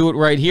you can do it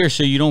right here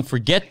so you don't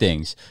forget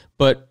things.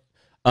 But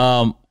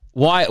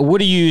what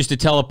do you use the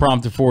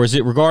teleprompter for? Is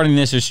it regarding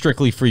this or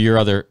strictly for your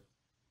other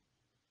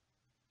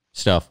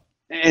stuff?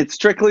 It's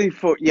strictly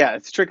for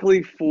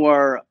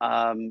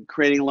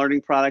creating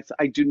learning products.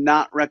 I do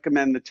not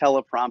recommend the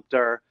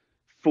teleprompter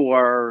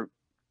for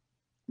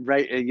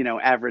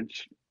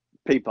average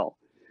people.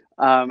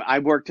 I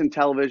worked in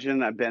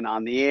television. I've been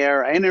on the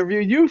air. I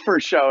interviewed you for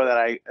a show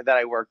that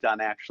I worked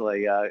on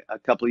actually a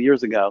couple of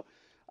years ago.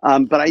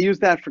 But I use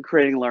that for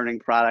creating learning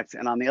products.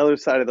 And on the other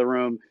side of the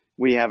room,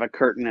 we have a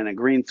curtain and a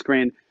green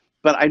screen.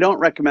 But I don't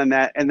recommend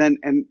that.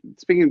 And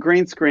speaking of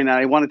green screen,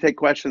 I want to take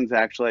questions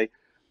actually.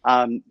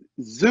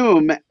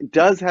 Zoom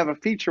does have a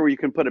feature where you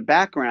can put a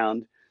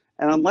background,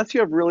 and unless you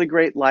have really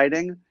great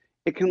lighting,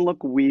 it can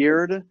look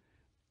weird.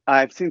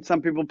 I've seen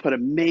some people put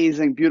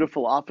amazing,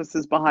 beautiful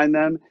offices behind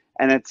them,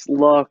 and it's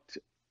looked,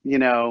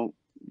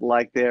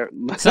 like they're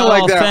It's not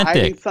like they're hiding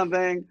authentic.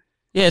 something.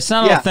 Yeah, it's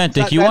not Yeah,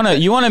 authentic. that's it.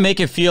 You wanna make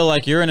it feel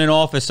like you're in an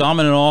office.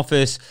 I'm in an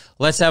office.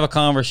 Let's have a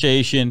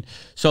conversation.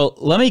 So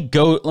let me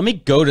go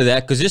to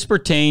that because this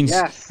pertains,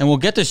 Yes. and we'll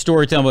get to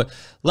storytelling. But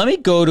let me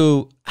go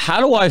to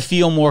how do I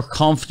feel more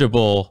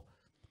comfortable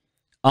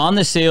on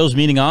the sales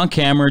meeting on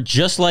camera,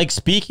 just like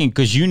speaking,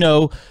 because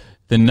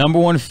the number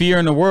one fear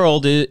in the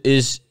world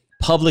is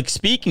public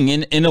speaking.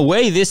 In a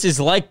way, this is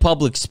like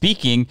public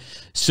speaking.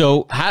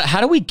 So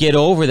how do we get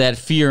over that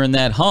fear and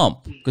that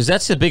hump? Because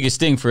that's the biggest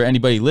thing for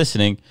anybody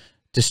listening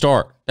to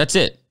start. That's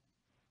it.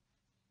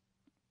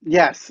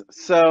 Yes.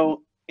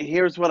 So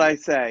here's what I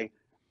say.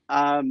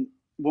 When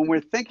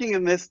we're thinking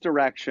in this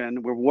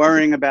direction, we're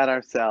worrying about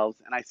ourselves.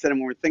 And I said,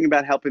 when we're thinking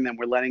about helping them,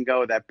 we're letting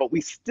go of that. But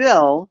we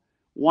still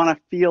want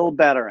to feel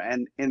better.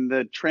 And in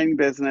the training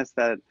business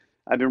that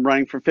I've been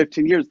running for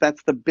 15 years,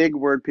 that's the big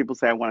word people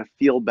say, I want to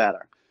feel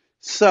better.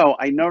 So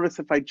I notice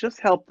if I just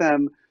help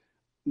them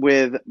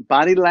with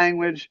body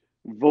language,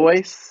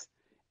 voice,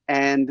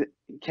 and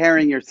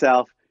carrying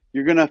yourself,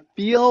 you're going to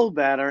feel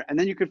better, and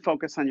then you can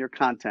focus on your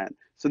content.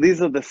 So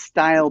these are the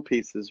style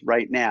pieces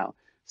right now.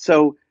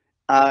 So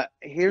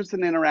here's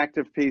an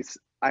interactive piece.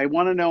 I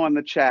want to know on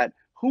the chat,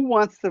 who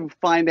wants to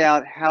find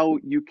out how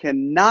you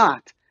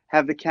cannot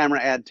have the camera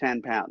add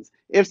 10 pounds?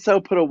 If so,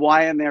 put a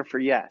Y in there for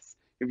yes.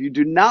 If you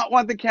do not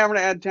want the camera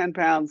to add 10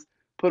 pounds,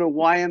 put a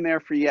Y in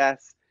there for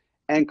yes.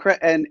 And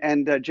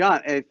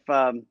John,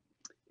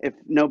 if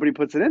nobody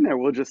puts it in there,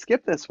 we'll just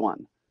skip this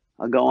one.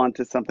 I'll go on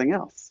to something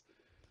else.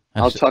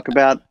 I'll talk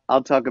about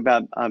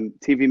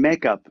TV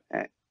makeup,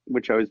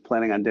 which I was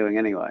planning on doing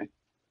anyway.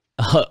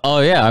 Oh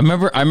yeah, I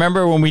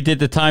remember when we did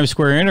the Times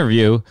Square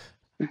interview.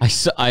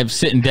 I'm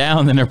sitting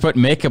down and they're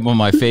putting makeup on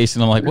my face,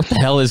 and I'm like, "What the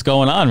hell is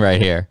going on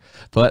right here?"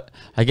 But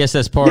I guess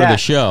that's part of the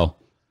show.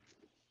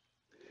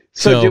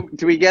 So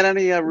do we get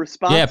any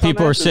response? Yeah,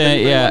 people are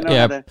saying,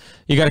 yeah.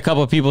 You got a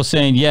couple of people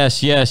saying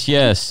yes, yes,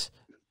 yes.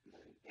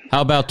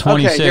 How about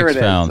 26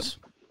 pounds?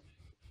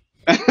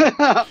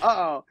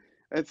 Uh-oh.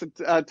 It's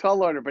a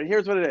tall order, but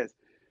here's what it is.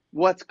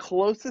 What's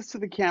closest to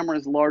the camera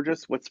is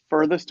largest. What's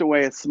furthest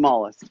away is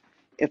smallest.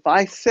 If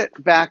I sit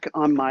back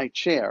on my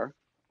chair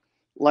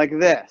like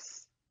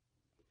this,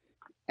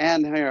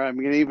 and here I'm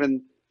going to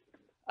even,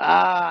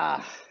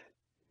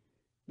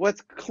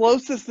 what's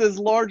closest is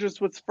largest.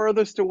 What's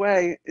furthest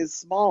away is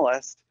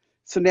smallest.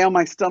 So now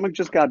my stomach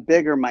just got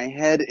bigger. My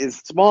head is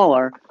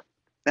smaller.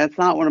 That's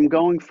not what I'm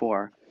going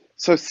for.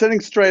 So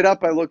sitting straight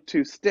up, I look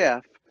too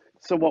stiff.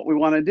 So what we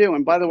want to do,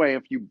 and by the way,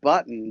 if you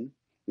button,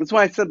 That's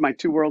why I said my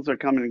two worlds are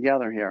coming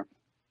together here.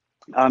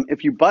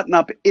 If you button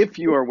up, if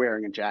you are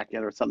wearing a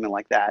jacket or something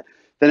like that,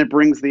 then it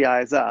brings the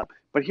eyes up.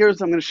 But here's,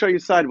 I'm going to show you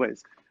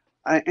sideways.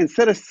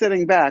 Instead of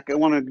sitting back, I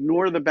want to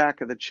ignore the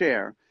back of the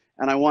chair,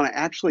 and I want to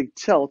actually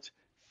tilt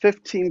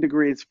 15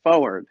 degrees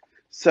forward.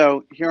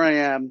 So here I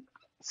am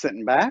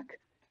sitting back.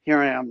 Here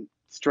I am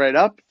straight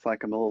up. It's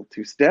like I'm a little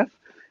too stiff.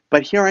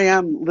 But here I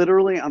am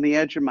literally on the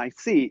edge of my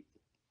seat.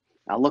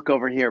 I'll look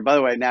over here. By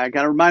the way, now I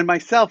got to remind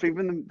myself,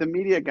 even the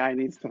media guy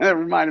needs to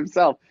remind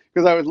himself,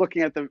 because I was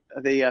looking at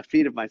the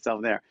feet of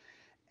myself there.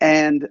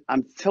 And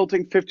I'm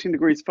tilting 15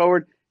 degrees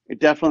forward. It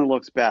definitely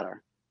looks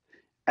better.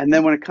 And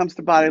then when it comes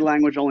to body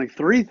language, only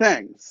three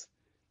things: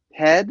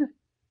 head,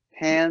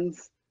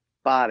 hands,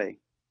 body.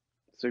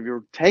 So if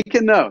you're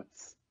taking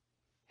notes,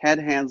 head,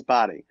 hands,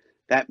 body.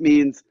 That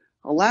means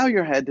allow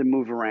your head to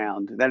move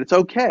around, that it's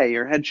okay.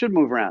 Your head should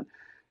move around.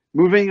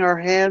 Moving our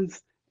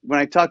hands, when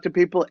I talk to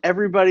people,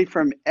 everybody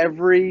from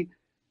every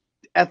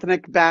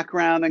ethnic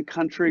background and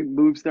country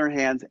moves their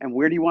hands. And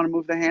where do you want to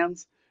move the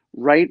hands?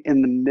 Right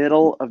in the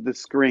middle of the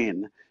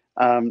screen,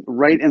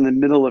 right in the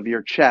middle of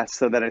your chest,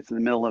 so that it's in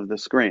the middle of the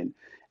screen.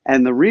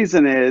 And the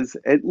reason is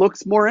it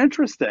looks more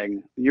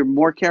interesting. You're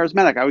more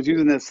charismatic. I was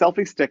using this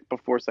selfie stick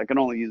before, so I can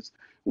only use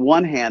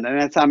one hand.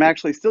 And I'm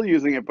actually still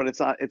using it, but it's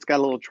got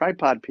a little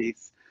tripod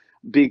piece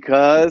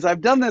because I've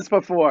done this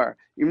before.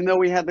 Even though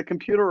we had the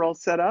computer all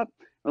set up,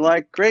 we're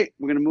like, great,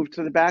 we're going to move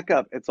to the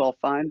backup. It's all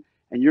fine.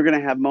 And you're going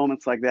to have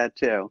moments like that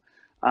too.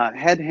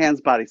 Head,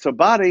 hands, body. So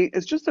body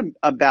is just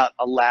about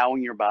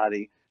allowing your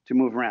body to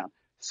move around.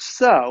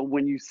 So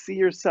when you see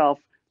yourself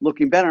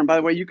looking better, and by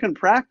the way, you can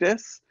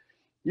practice.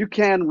 You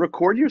can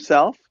record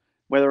yourself,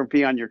 whether it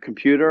be on your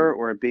computer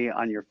or it be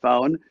on your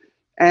phone,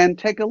 and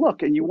take a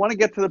look. And you want to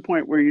get to the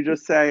point where you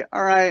just say,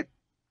 all right,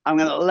 I'm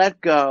going to let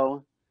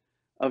go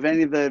of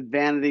any of the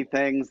vanity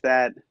things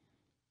that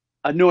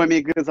annoy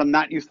me because I'm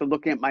not used to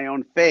looking at my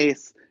own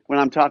face when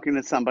I'm talking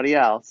to somebody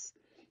else.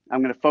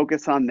 I'm going to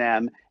focus on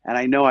them, and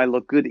I know I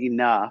look good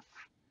enough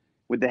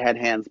with the head,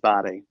 hands,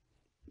 body.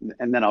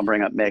 And then I'll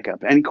bring up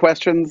makeup. Any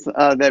questions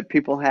that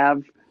people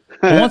have?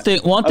 One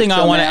thing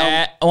I want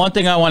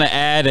to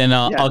add, and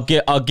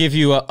Yes. I'll give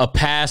you a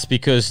pass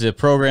because the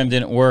program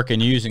didn't work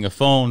and you're using a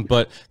phone.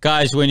 But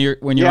guys, when you're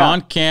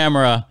on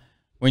camera,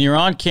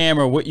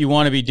 what you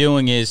want to be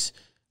doing is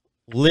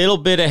little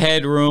bit of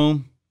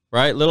headroom,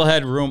 right? Little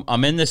headroom.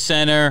 I'm in the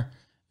center.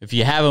 If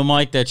you have a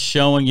mic that's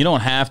showing, you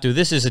don't have to.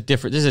 This is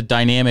a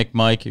dynamic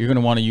mic. You're going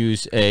to want to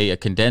use a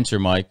condenser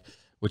mic,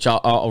 which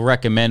I'll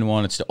recommend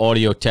one. It's the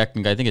Audio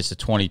Technica. I think it's the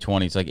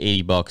 2020. It's like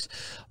 $80.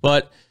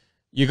 But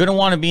you're going to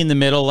want to be in the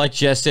middle. Like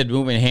Jess said,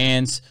 moving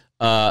hands.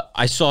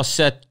 I saw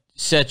Seth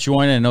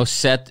join, and I know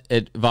Seth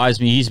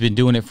advised me he's been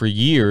doing it for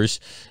years.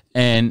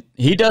 And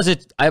he does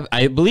it,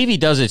 I believe he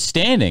does it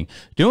standing.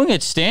 Doing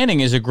it standing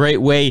is a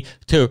great way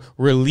to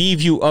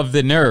relieve you of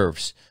the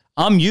nerves.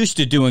 I'm used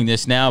to doing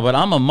this now, but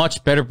I'm a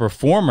much better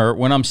performer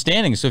when I'm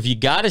standing. So if you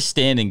got a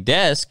standing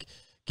desk,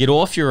 get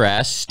off your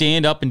ass,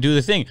 stand up, and do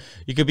the thing.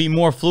 You could be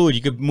more fluid.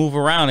 You could move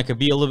around. It could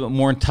be a little bit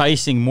more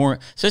enticing, more,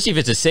 especially if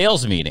it's a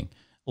sales meeting,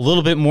 a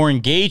little bit more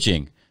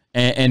engaging,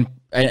 and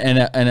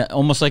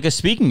almost like a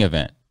speaking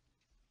event.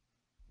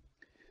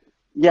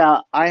 Yeah,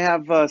 I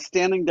have a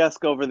standing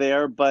desk over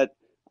there, but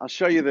I'll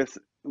show you this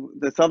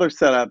other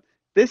setup.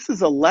 This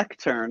is a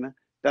lectern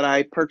that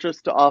I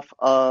purchased off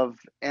of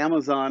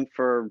Amazon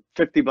for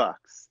 $50.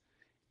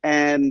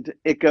 And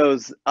it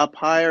goes up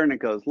higher and it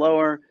goes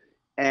lower.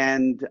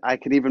 And I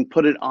can even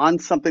put it on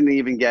something to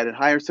even get it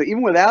higher. So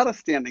even without a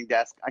standing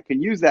desk, I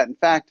can use that. In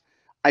fact,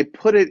 I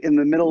put it in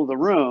the middle of the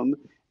room,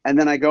 and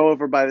then I go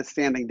over by the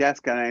standing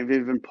desk, and I've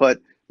even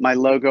put my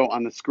logo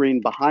on the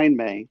screen behind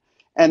me.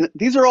 And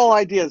these are all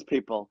ideas,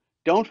 people.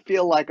 Don't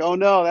feel like, oh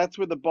no, that's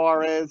where the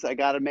bar is. I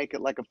got to make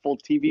it like a full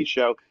TV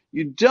show.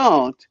 You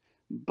don't.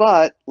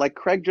 But like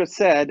Craig just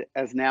said,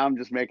 as now I'm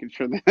just making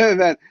sure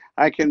that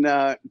I can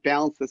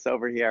balance this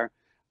over here.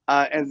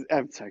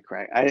 I'm sorry,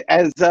 Craig.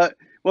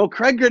 Well,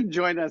 Craig couldn't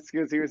join us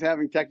because he was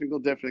having technical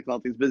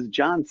difficulties. But as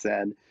John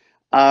said,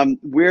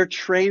 we're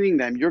training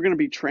them. You're going to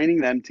be training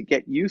them to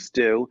get used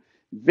to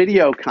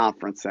video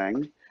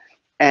conferencing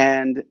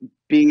and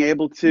being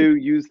able to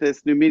use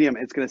this new medium.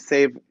 It's going to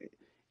save,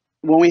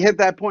 when we hit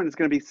that point, it's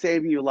going to be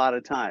saving you a lot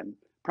of time.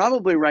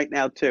 Probably right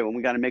now too, and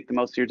we got to make the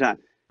most of your time.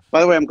 By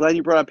the way, I'm glad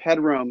you brought up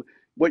headroom.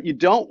 What you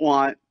don't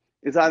want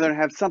is either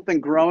have something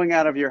growing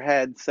out of your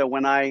head. So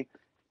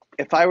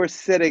if I were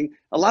sitting,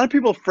 a lot of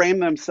people frame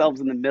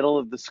themselves in the middle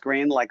of the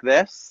screen like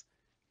this.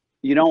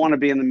 You don't want to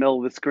be in the middle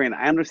of the screen.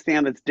 I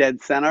understand it's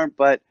dead center,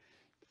 but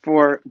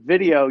for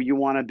video, you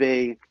want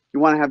to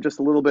have just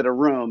a little bit of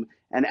room.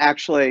 And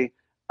actually,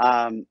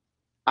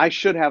 I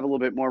should have a little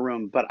bit more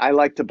room, but I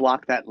like to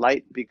block that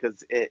light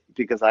because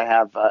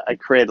I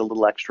create a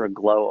little extra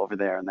glow over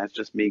there, and that's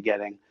just me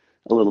getting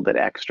a little bit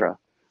extra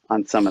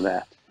on some of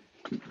that.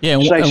 Yeah.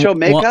 Should I show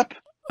makeup?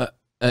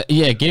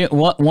 Yeah.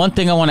 One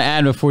thing I want to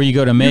add before you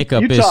go to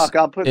makeup you talk.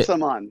 I'll put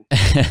some on.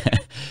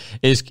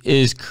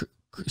 is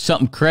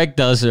something Craig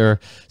does or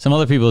some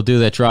other people do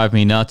that drive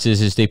me nuts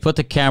is they put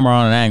the camera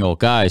on an angle.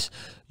 Guys,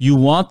 you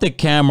want the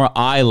camera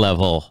eye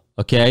level,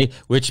 okay?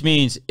 Which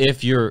means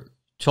if you're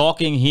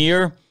talking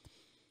here,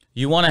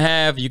 you want to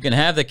have, you can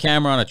have the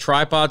camera on a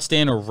tripod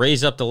stand or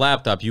raise up the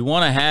laptop. You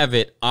want to have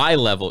it eye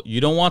level. You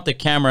don't want the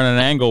camera at an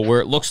angle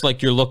where it looks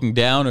like you're looking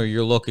down or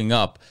you're looking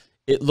up.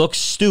 It looks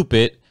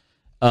stupid,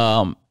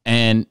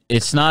 and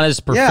it's not as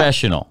Yeah,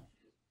 professional.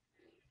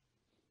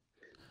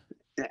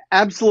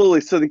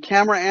 absolutely. So the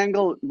camera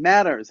angle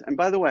matters. And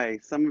by the way,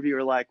 some of you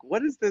are like,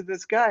 what is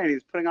this guy? And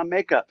he's putting on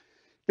makeup.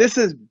 This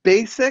is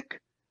basic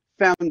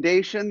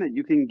foundation that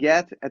you can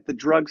get at the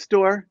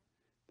drugstore.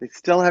 They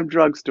still have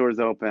drugstores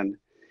open.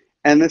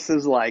 And this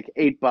is like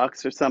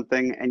 $8 or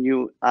something. And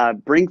you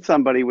bring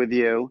somebody with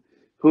you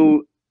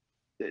who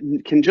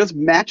can just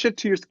match it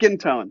to your skin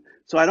tone.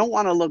 So I don't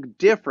want to look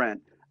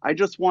different. I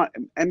just want,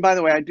 and by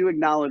the way, I do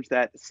acknowledge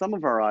that some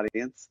of our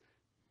audience,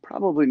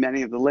 probably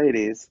many of the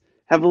ladies,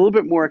 have a little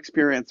bit more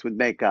experience with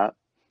makeup.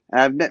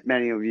 And I've met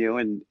many of you,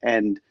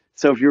 and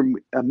so if you're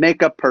a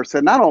makeup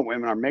person, not all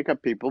women are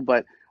makeup people,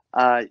 but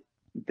uh,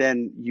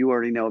 then you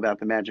already know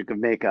about the magic of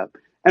makeup.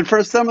 And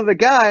for some of the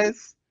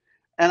guys,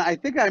 and I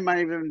think I might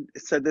have even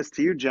said this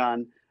to you,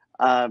 John.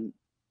 Um,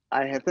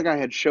 think I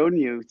had shown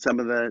you some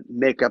of the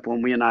makeup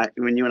when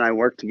you and I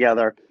worked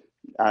together,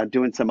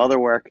 doing some other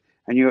work,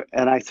 and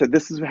I said,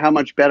 "This is how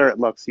much better it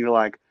looks." And you're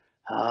like,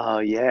 "Oh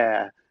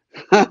yeah,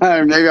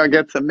 maybe I'll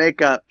get some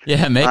makeup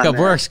Yeah, on makeup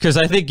there." works because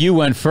I think you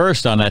went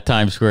first on that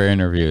Times Square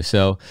interview.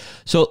 So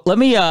let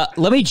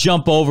me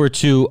jump over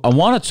to, I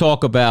want to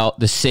talk about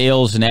the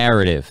sales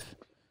narrative.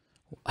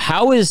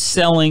 How is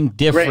selling Great.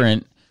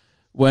 different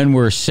when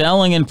we're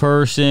selling in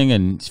person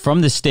and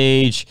from the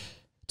stage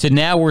to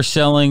now we're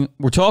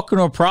talking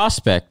to a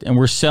prospect and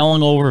we're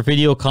selling over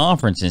video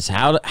conferences?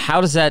 How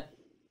does that,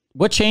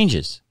 what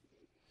changes?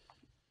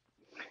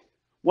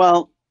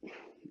 Well,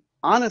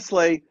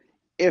 honestly,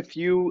 if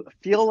you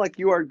feel like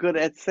you are good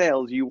at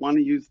sales, you want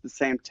to use the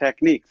same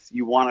techniques.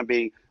 You want to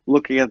be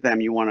looking at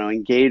them, you want to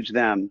engage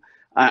them.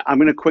 I'm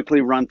going to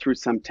quickly run through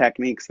some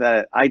techniques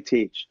that I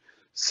teach.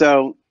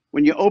 So,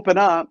 when you open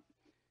up,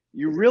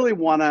 you really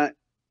want to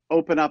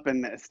open up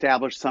and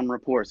establish some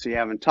rapport. So, you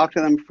haven't talked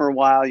to them for a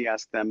while, you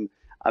ask them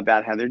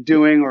about how they're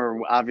doing,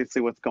 or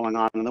obviously what's going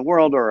on in the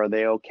world, or are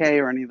they okay,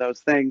 or any of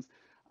those things.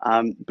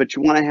 But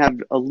you want to have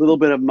a little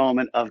bit of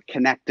moment of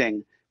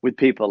connecting with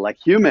people like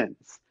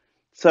humans.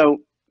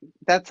 So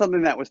that's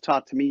something that was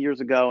taught to me years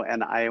ago,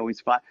 and I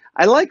always find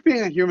I like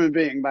being a human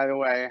being, by the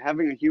way,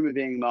 having a human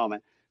being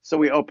moment. So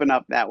we open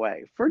up that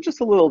way for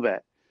just a little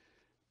bit.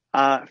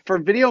 For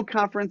video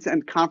conference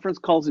and conference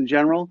calls in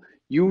general,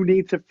 you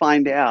need to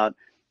find out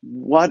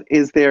what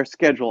is their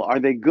schedule. Are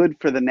they good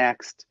for the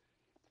next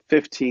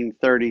 15,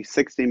 30,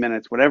 60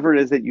 minutes, whatever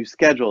it is that you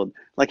scheduled?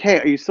 Like, hey,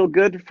 are you still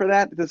good for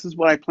that? This is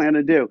what I plan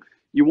to do.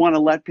 You want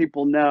to let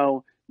people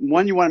know.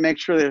 One, you want to make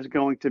sure there's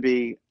going to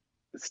be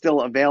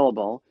still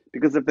available,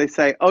 because if they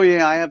say, oh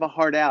yeah, I have a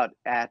hard out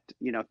at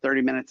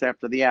 30 minutes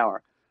after the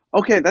hour,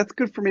 okay, that's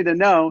good for me to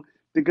know,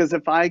 because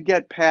if I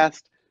get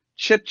past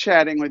chit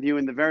chatting with you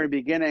in the very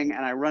beginning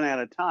and I run out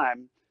of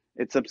time,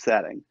 it's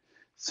upsetting.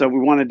 So we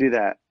want to do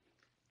that.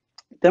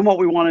 Then what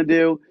we want to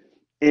do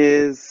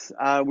is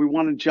we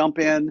want to jump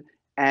in,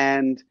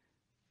 and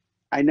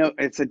I know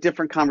it's a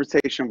different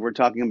conversation if we're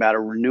talking about a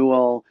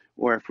renewal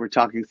or if we're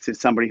talking to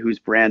somebody who's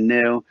brand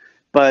new,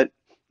 but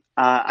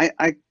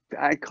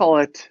I call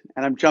it,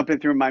 and I'm jumping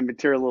through my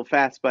material a little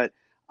fast, but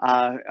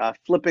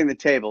flipping the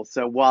table.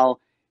 So while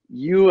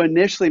you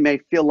initially may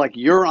feel like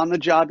you're on the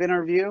job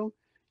interview,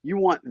 you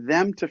want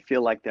them to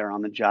feel like they're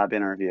on the job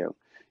interview.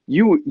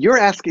 You're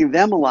asking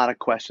them a lot of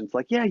questions,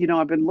 like, yeah,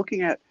 I've been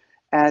looking at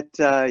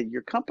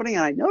your company,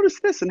 and I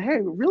noticed this, and hey,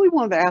 really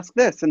wanted to ask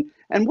this, and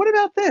what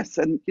about this,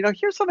 and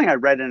here's something I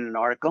read in an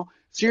article.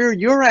 So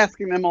you're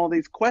asking them all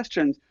these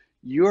questions.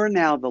 You're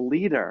now the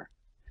leader,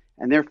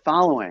 and they're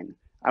following.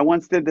 I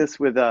once did this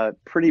with a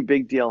pretty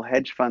big deal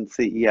hedge fund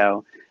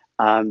CEO.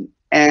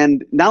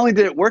 And not only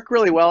did it work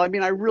really well, I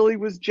mean, I really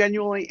was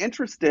genuinely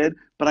interested,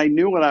 but I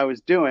knew what I was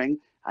doing.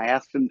 I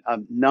asked him a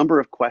number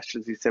of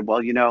questions. He said,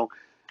 well,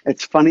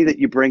 it's funny that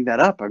you bring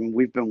that up. I mean,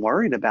 we've been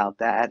worried about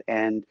that.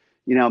 And,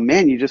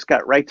 man, you just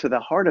got right to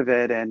the heart of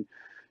it. And,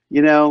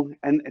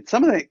 and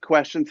some of the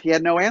questions he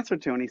had no answer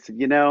to. And he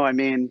said, I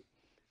mean,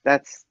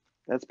 that's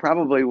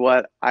probably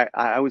what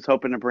I was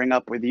hoping to bring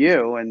up with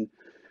you. And,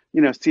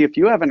 see if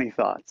you have any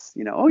thoughts.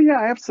 Oh yeah,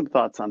 I have some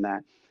thoughts on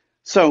that.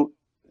 So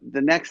the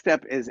next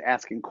step is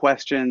asking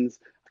questions.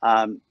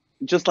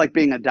 Just like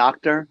being a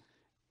doctor,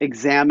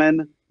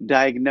 examine,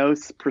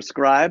 diagnose,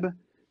 prescribe.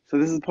 So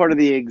this is part of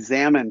the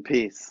examine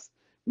piece,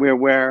 where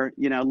we're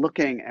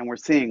looking and we're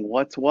seeing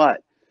what's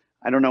what.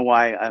 I don't know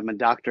why I'm a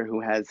doctor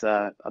who has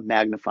a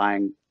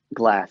magnifying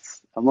glass.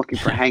 I'm looking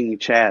for hanging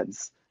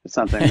chads or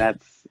something.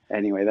 That's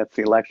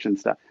the election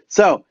stuff.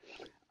 So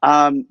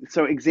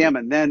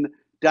examine, then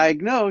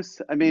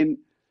diagnose. I mean,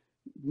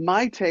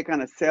 my take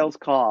on a sales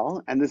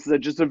call, and this is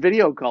just a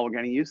video call, we're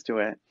getting used to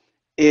it,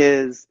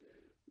 is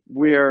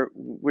we're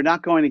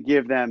not going to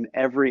give them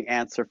every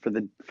answer for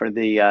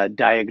the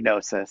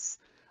diagnosis.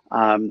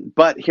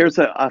 But here's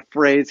a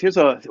phrase, here's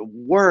a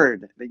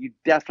word that you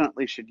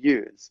definitely should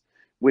use,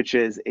 which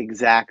is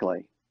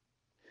exactly.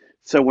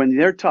 So when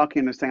they're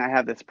talking, they're saying, I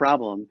have this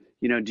problem,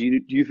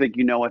 do you think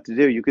you know what to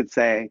do? You could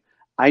say,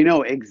 I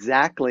know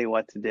exactly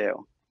what to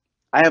do.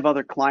 I have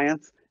other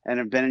clients and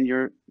have been in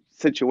your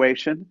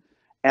situation,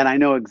 and I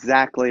know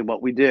exactly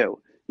what we do.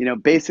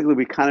 Basically,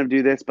 we kind of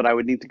do this, but I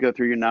would need to go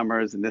through your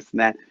numbers and this and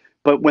that.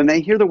 But when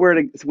they hear the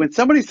word, when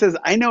somebody says,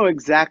 I know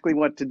exactly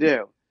what to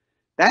do,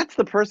 that's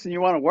the person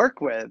you want to work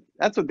with.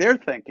 That's what they're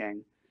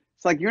thinking.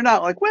 It's like you're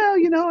not like, well,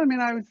 I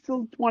mean, I would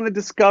still want to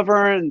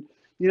discover and,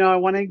 I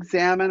want to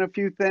examine a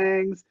few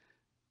things.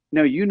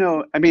 No,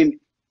 I mean,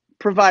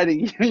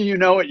 providing you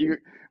know what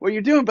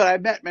you're doing, but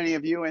I've met many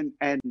of you and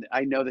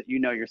I know that you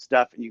know your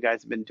stuff and you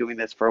guys have been doing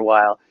this for a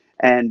while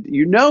and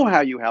you know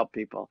how you help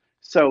people.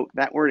 So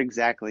that word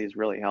exactly is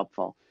really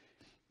helpful.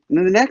 And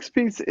then the next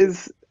piece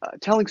is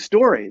telling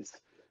stories.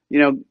 You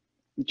know,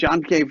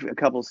 John gave a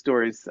couple of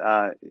stories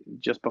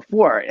just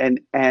before, and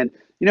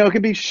it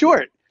could be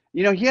short.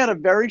 He had a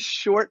very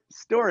short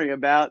story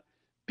about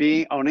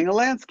being owning a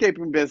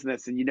landscaping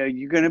business, and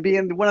you're going to be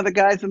in one of the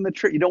guys in the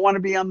truck. You don't want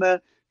to be on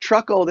the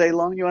truck all day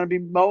long. You want to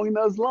be mowing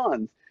those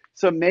lawns.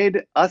 So it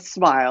made us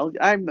smile.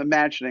 I'm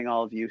imagining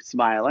all of you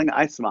smiling.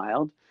 I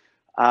smiled,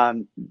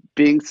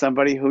 being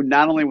somebody who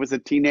not only was a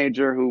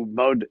teenager who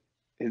mowed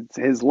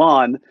his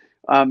lawn,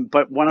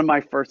 but one of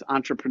my first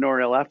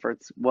entrepreneurial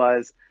efforts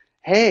was,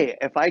 hey,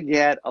 if I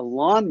get a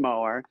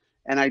lawnmower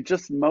and I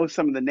just mow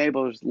some of the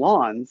neighbors'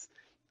 lawns,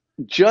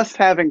 just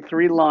having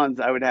 3 lawns,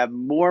 I would have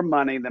more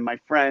money than my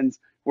friends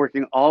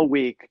working all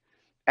week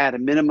at a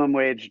minimum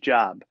wage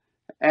job.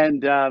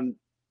 And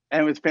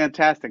it was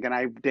fantastic. And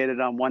I did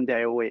it on one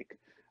day a week.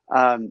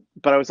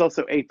 But I was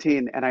also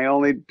 18 and I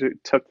only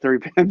took three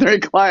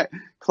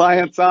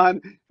clients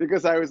on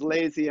because I was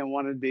lazy and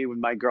wanted to be with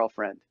my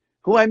girlfriend,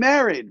 who I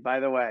married, by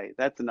the way.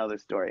 That's another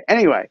story.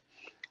 Anyway,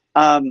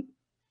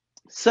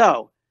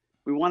 so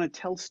we want to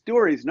tell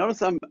stories.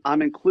 Notice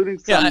I'm including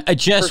some I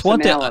just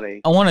want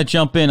personality. I want to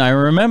jump in. I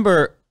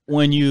remember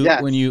when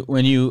Yes.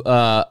 you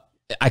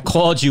I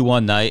called you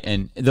one night,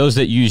 and those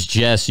that use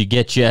Jess, you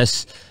get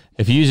Jess.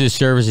 If you use his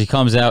service, he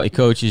comes out, he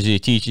coaches you, he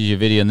teaches you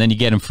video, and then you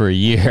get him for a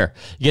year.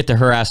 You get to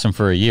harass him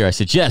for a year. I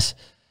said, Jess,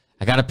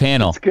 I got a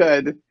panel. It's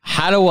good.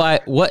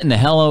 What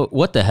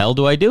the hell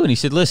do I do? And he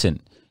said,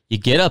 listen, you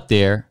get up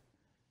there,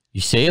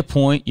 you say a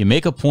point, you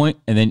make a point,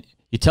 and then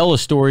you tell a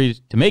story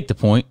to make the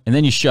point, and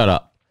then you shut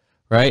up,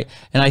 right?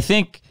 And I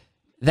think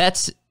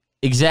that's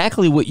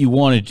exactly what you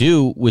want to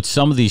do with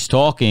some of these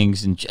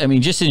talkings. And I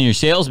mean, just in your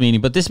sales meeting,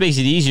 but this makes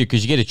it easier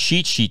because you get a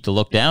cheat sheet to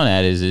look down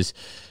at. Is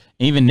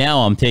even now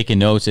I'm taking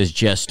notes as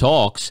Jess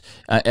talks,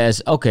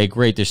 as, okay,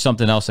 great, there's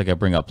something else I got to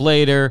bring up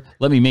later.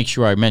 Let me make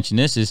sure I mention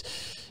this is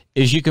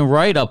you can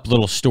write up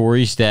little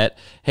stories that,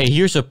 hey,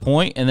 here's a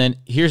point, and then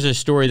here's a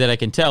story that I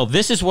can tell.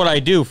 This is what I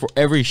do for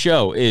every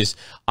show is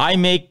I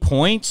make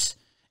points,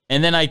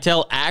 and then I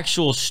tell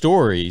actual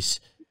stories.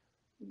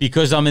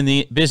 Because I'm in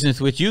the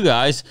business with you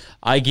guys,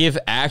 I give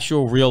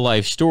actual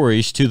real-life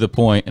stories to the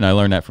point, and I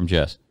learned that from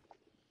Jess.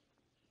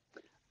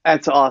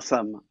 That's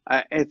awesome.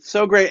 It's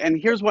so great. And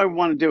here's why we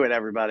want to do it,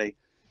 everybody.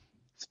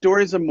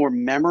 Stories are more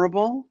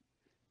memorable.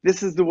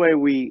 This is the way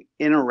we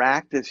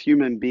interact as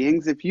human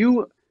beings. If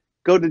you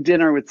go to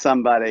dinner with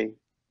somebody,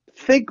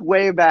 think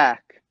way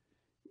back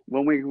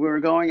when we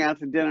were going out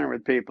to dinner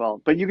with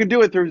people. But you can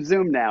do it through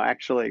Zoom now,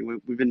 actually.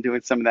 We've been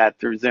doing some of that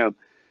through Zoom.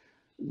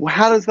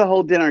 How does the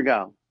whole dinner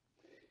go?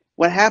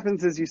 What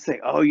happens is you say,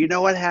 oh, you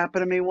know what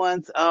happened to me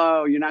once?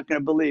 Oh, you're not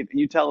going to believe. And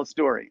you tell a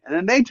story. And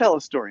then they tell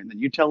a story. And then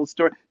you tell a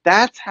story.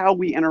 That's how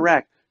we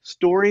interact.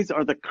 Stories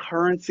are the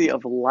currency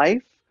of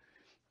life.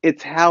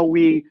 It's how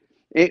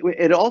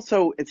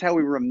it's how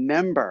we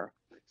remember.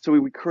 So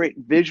we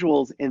create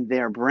visuals in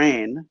their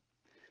brain.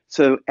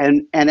 So,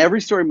 and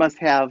every story must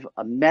have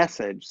a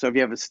message. So if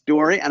you have a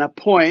story and a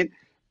point,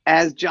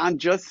 as John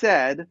just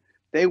said,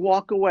 they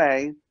walk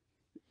away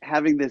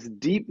having this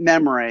deep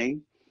memory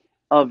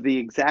of the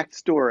exact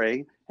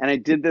story. And I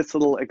did this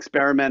little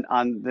experiment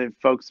on the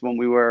folks when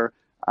we were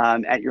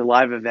at your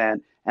live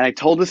event. And I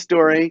told a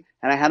story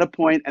and I had a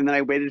point, and then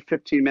I waited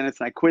 15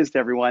 minutes and I quizzed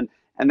everyone.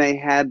 And they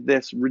had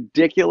this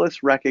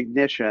ridiculous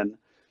recognition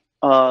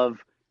of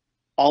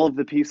all of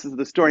the pieces of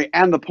the story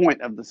and the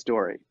point of the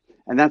story.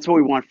 And that's what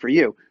we want for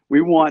you.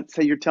 We want,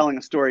 say you're telling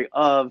a story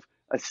of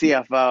a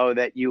CFO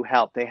that you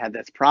helped. They had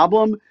this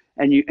problem,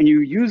 and you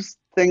use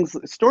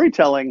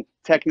storytelling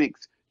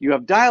techniques. You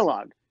have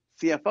dialogue.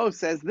 CFO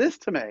says this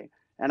to me.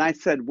 And I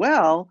said,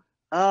 well,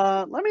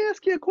 let me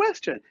ask you a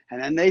question.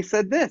 And then they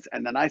said this,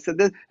 and then I said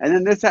this, and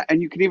then this,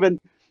 and you can even,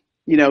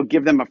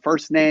 give them a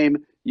first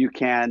name. We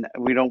can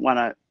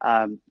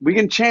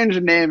change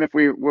the name if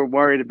we're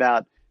worried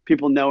about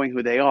people knowing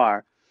who they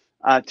are.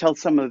 Tell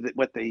some of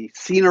what the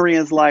scenery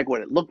is like,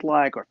 what it looked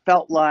like or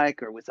felt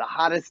like, or it was the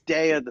hottest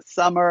day of the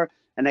summer,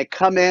 and they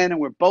come in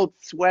and we're both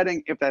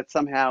sweating, if that's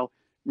somehow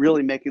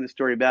really making the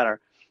story better.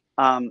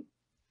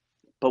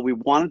 But we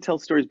want to tell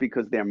stories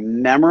because they're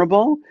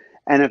memorable.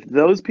 And if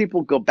those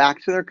people go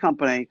back to their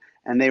company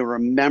and they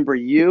remember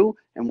you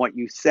and what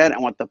you said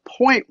and what the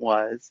point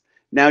was,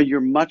 now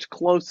you're much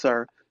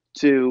closer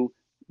to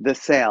the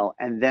sale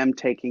and them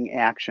taking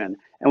action.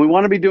 And we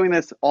want to be doing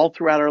this all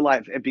throughout our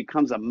life. It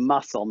becomes a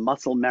muscle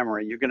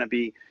memory. You're going to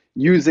be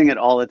using it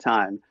all the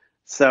time.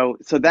 So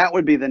that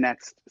would be the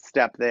next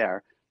step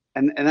there.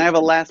 And I have a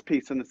last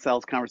piece in the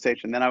sales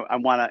conversation. Then I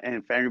want to, and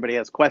if anybody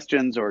has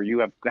questions or you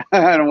have,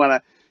 I don't want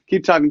to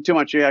keep talking too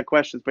much. You have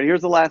questions, but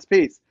here's the last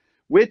piece,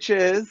 which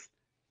is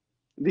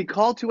the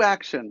call to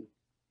action.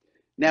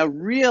 Now,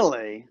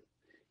 really,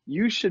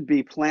 you should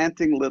be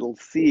planting little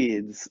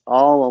seeds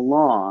all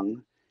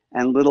along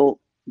and little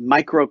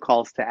micro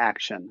calls to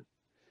action.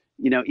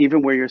 You know,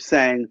 even where you're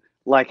saying,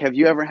 like, have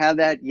you ever had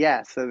that?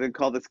 Yes. So they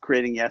call this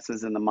creating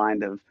yeses in the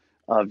mind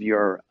of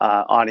your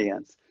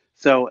audience.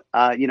 So,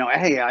 you know,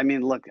 hey, I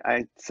mean, look,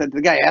 I said to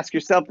the guy, ask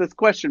yourself this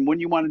question.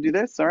 Wouldn't you want to do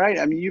this? All right.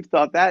 I mean, you've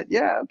thought that.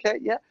 Yeah. Okay.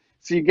 Yeah.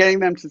 So you're getting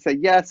them to say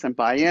yes and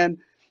buy in,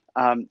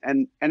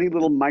 and any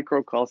little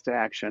micro calls to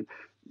action.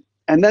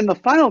 And then the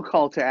final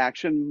call to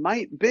action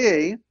might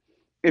be,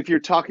 if you're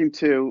talking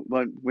to,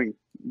 well, we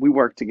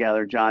work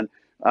together, John.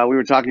 We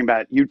were talking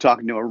about you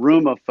talking to a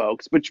room of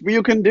folks, which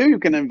you can do. You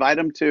can invite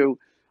them to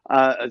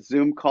a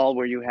Zoom call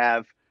where you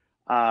have.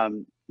 By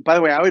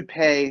the way, I would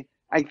pay.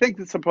 I think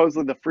that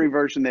supposedly the free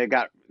version they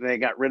got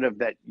rid of,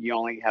 that you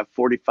only have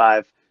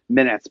 45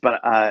 minutes, but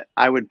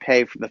I would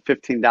pay for the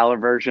 $15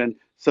 version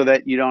so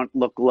that you don't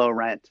look low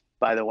rent.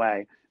 By the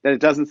way, that it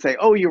doesn't say,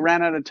 "Oh, you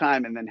ran out of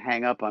time," and then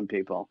hang up on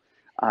people.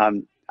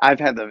 I've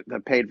had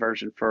the paid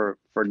version for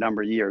a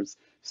number of years.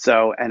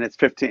 So, and it's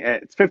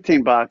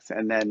 $15,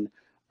 and then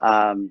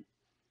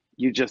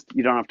you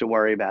don't have to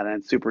worry about it.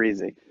 It's super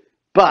easy.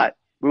 But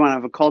we want to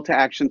have a call to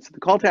action. So the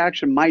call to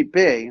action might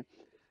be,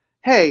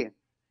 hey,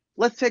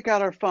 let's take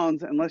out our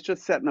phones and let's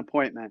just set an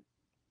appointment.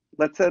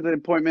 Let's set an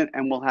appointment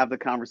and we'll have the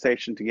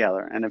conversation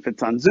together. And if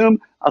it's on Zoom,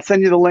 I'll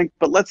send you the link,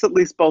 but let's at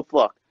least both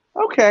look.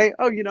 Okay.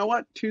 Oh, you know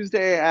what?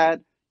 Tuesday at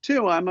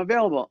 2, I'm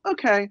available.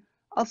 Okay.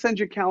 I'll send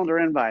you a calendar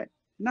invite.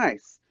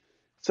 Nice.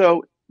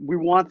 So we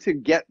want to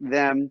get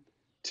them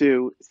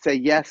to say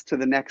yes to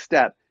the next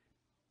step.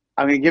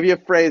 I'm going to give you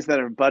a phrase that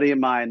a buddy of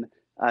mine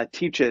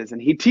teaches,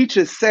 and he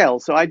teaches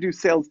sales. So I do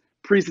sales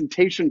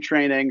presentation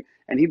training,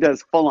 and he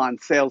does full-on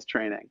sales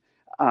training.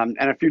 And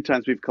a few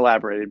times we've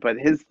collaborated, but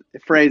his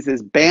phrase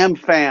is BAM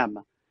FAM,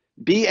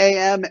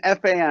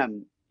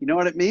 BAMFAM. You know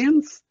what it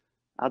means?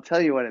 I'll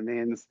tell you what it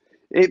means.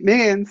 It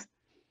means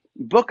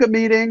book a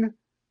meeting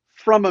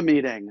from a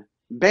meeting.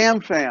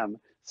 BAM FAM.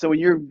 So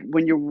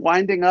when you're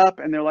winding up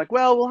and they're like,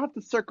 well, we'll have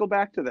to circle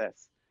back to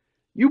this.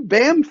 You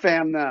BAM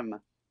FAM them.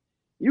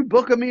 You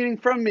book a meeting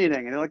from meeting.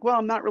 And they're like, well,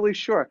 I'm not really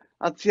sure.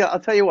 I'll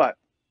tell you what.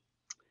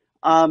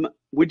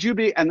 Would you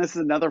be, and this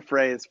is another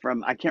phrase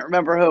from, I can't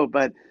remember who,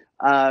 but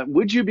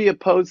would you be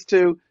opposed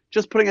to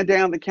just putting a day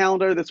on the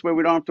calendar? This way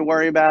we don't have to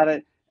worry about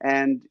it.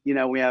 And, you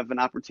know, we have an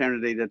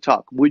opportunity to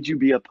talk. Would you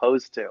be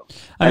opposed to?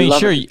 I mean,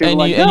 sure. You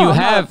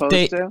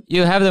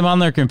have them on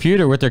their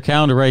computer with their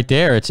calendar right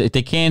there.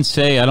 They can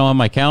say, I don't have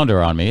my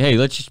calendar on me. Hey,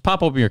 let's just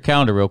pop open your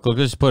calendar real quick.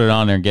 Let's just put it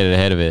on there and get it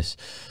ahead of us.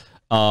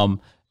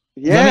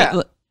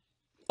 Yeah.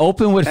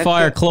 Open with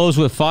fire, close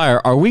with fire.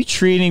 Are we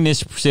treating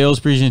this sales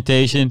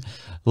presentation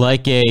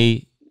like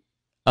a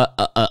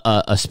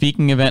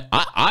speaking event?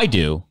 I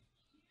do.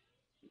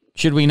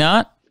 Should we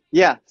not?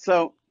 Yeah.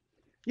 So,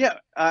 yeah,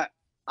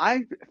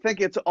 I think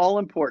it's all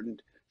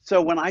important.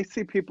 So when I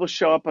see people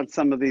show up on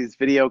some of these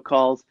video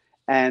calls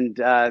and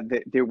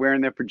they're wearing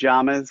their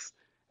pajamas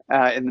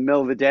in the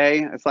middle of the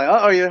day, it's like,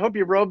 oh, I hope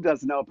your robe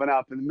doesn't open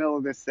up in the middle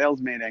of this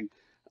sales meeting.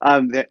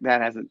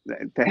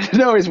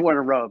 They always wear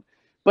a robe.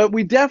 But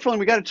we got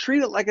to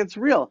treat it like it's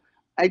real.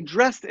 I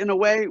dressed in a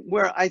way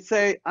where I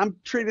say, I'm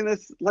treating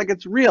this like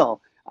it's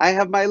real. I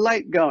have my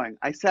light going.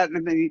 I sat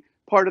in the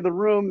part of the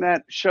room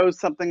that shows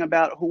something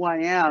about who I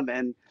am,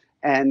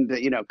 and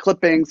you know,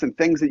 clippings and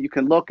things that you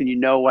can look and you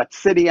know what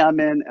city I'm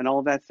in and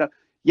all that stuff.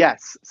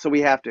 Yes, so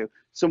we have to.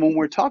 So when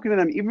we're talking to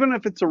them, even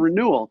if it's a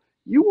renewal,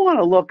 you want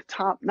to look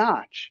top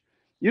notch.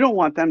 You don't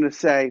want them to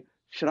say,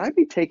 should I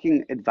be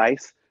taking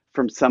advice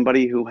from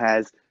somebody who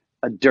has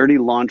a dirty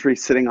laundry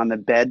sitting on the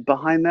bed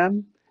behind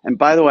them? And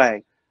by the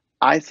way,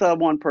 I saw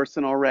one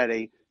person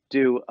already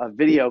do a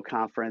video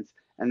conference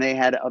and they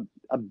had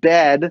a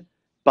bed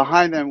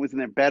behind them, was in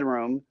their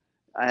bedroom,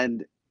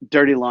 and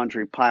dirty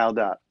laundry piled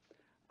up.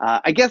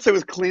 I guess it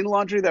was clean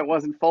laundry that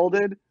wasn't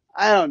folded.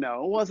 I don't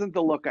know. It wasn't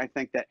the look I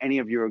think that any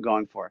of you are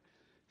going for.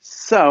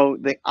 So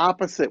the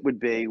opposite would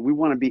be, we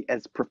want to be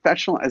as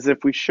professional as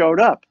if we showed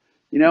up.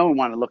 You know, we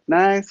want to look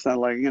nice. I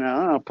like, you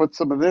know, I'll put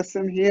some of this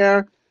in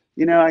here.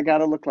 You know, I got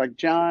to look like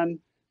John.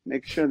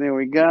 Make sure, there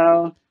we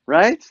go.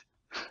 Right?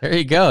 There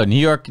you go. New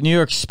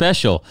York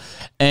special.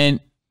 And,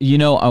 you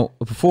know,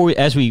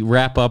 as we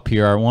wrap up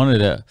here, I wanted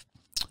to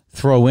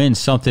throw in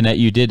something that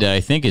you did that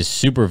I think is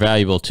super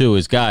valuable too,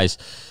 is guys,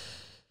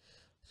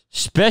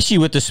 especially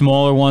with the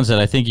smaller ones that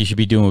I think you should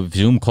be doing with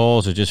Zoom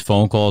calls or just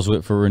phone calls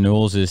for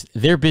renewals, is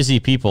they're busy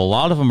people. A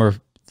lot of them are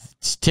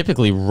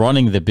typically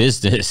running the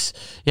business.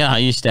 Yeah, I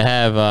used to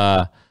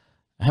have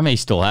I may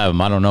still have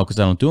them. I don't know because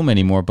I don't do them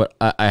anymore. But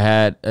I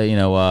had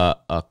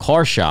a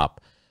car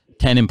shop,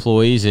 10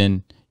 employees,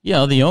 and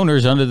the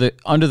owner's under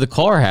the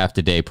car half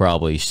the day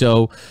probably.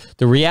 So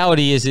the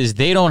reality is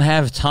they don't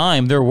have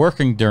time. They're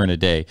working during the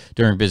day,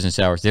 during business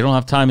hours. They don't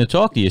have time to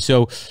talk to you.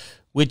 So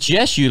what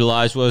Jess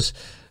utilized was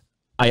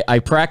I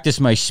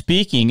practiced my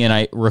speaking and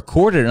I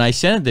recorded it and I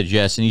sent it to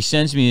Jess and he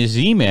sends me his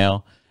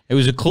email. It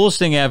was the coolest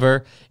thing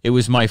ever. It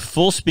was my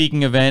full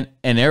speaking event,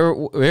 and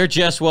there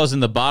Jess was in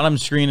the bottom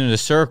screen in a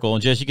circle.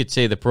 And Jess, you could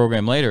say the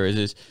program later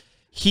is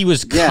he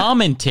was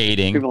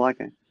commentating. People like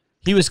it.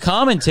 He was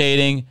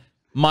commentating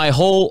my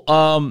whole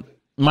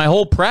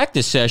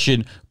practice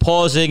session,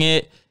 pausing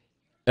it,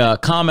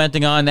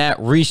 commenting on that,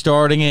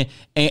 restarting it,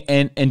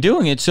 and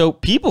doing it so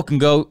people can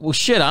go, well,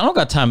 shit, I don't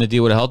got time to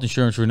deal with a health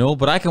insurance renewal,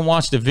 but I can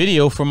watch the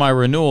video for my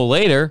renewal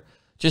later.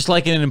 Just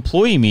like in an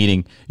employee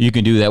meeting, you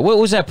can do that. What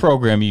was that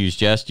program you used,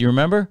 Jess? Do you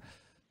remember?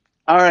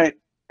 All right,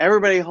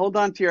 everybody, hold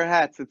on to your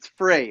hats. It's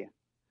free,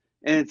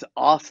 and it's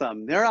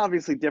awesome. There are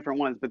obviously different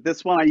ones, but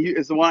this one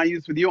is the one I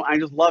use with you. I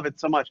just love it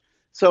so much.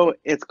 So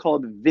it's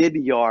called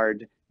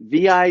Vidyard,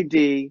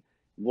 Vidyard,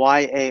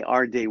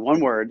 one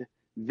word,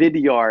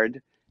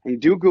 Vidyard, and you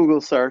do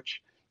Google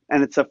search,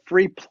 and it's a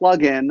free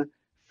plugin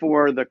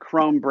for the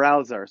Chrome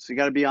browser. So you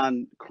got to be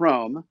on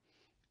Chrome,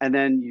 and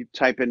then you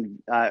type in,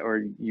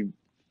 or you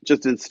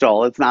just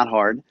install. It's not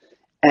hard.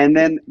 And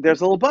then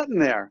there's a little button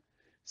there.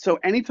 So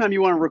anytime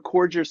you want to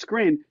record your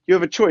screen, you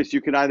have a choice.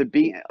 You could either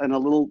be in a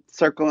little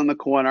circle in the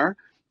corner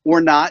or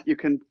not. You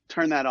can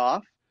turn that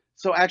off.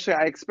 So actually,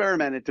 I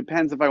experiment. It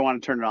depends if I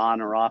want to turn it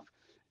on or off.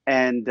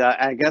 And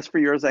I guess for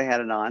yours, I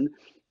had it on.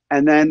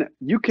 And then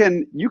you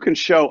can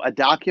show a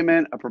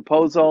document, a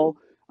proposal.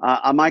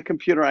 On my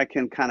computer, I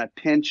can kind of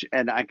pinch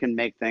and I can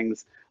make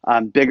things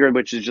bigger,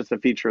 which is just a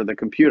feature of the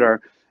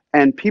computer.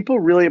 And people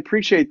really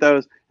appreciate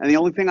those. And the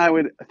only thing I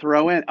would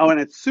throw in, and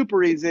it's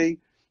super easy.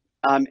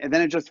 And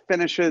then it just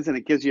finishes and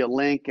it gives you a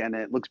link and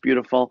it looks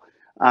beautiful.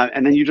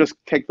 And then you just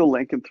take the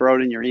link and throw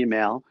it in your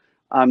email.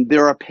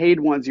 There are paid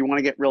ones. You want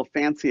to get real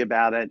fancy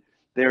about it.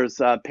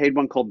 There's a paid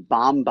one called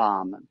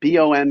BombBomb,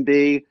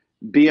 B-O-M-B,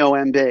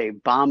 B-O-M-B,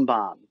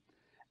 BombBomb.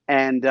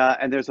 And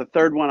there's a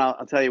third one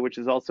I'll tell you, which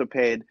is also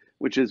paid,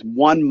 which is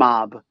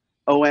OneMob,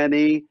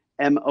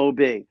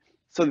 O-N-E-M-O-B.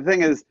 So the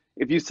thing is,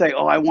 if you say,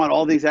 oh, I want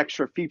all these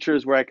extra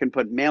features where I can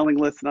put mailing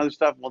lists and other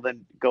stuff, well,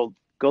 then go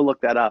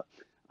look that up.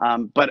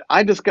 But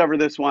I discovered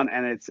this one,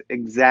 and it's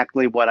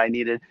exactly what I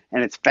needed,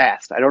 and it's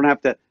fast. I don't have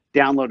to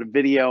download a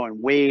video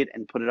and wait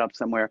and put it up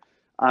somewhere.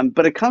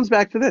 But it comes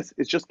back to this.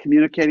 It's just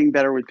communicating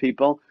better with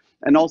people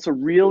and also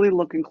really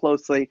looking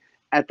closely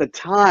at the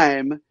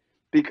time,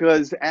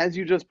 because as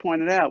you just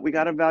pointed out, we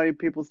got to value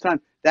people's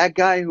time. That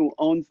guy who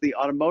owns the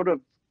automotive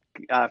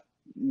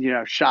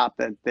shop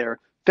that they're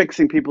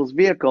fixing people's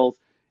vehicles,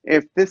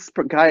 if this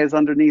guy is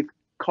underneath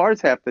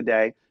cars half the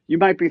day, you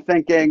might be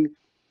thinking,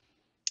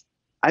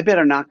 I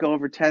better not go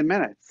over 10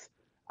 minutes.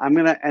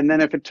 And then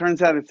if it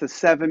turns out it's a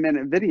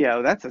 7-minute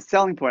video, that's a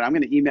selling point. I'm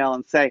going to email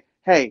and say,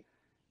 hey,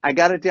 I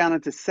got it down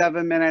into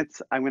 7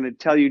 minutes. I'm going to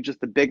tell you just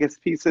the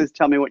biggest pieces.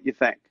 Tell me what you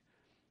think.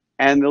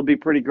 And they'll be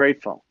pretty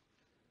grateful.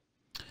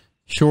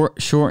 Short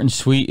and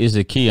sweet is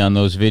the key on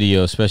those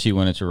videos, especially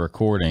when it's a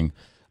recording.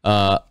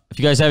 If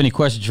you guys have any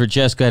questions for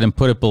Jess, go ahead and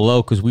put it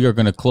below because we are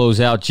going to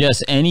close out.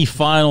 Jess, any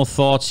final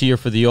thoughts here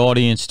for the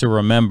audience to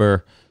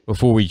remember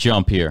before we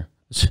jump here?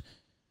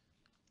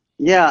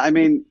 Yeah, I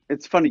mean,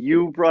 it's funny.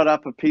 You brought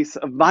up a piece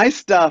of my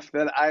stuff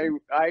that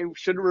I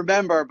should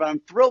remember, but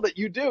I'm thrilled that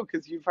you do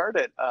because you've heard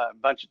it a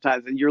bunch of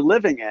times and you're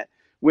living it,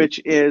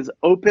 which is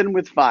open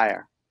with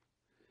fire.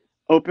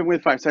 Open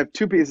with fire. So I have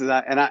two pieces,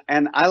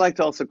 and I like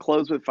to also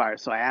close with fire.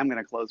 So I am going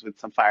to close with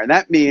some fire.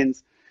 That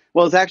means,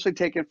 well, it's actually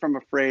taken from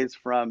a phrase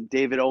from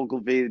David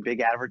Ogilvy, the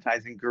big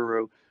advertising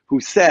guru, who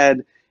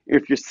said,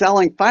 if you're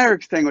selling fire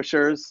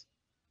extinguishers,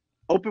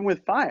 open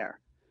with fire.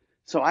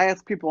 So I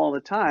ask people all the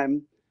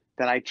time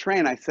that I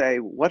train, I say,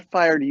 what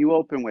fire do you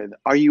open with?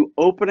 Are you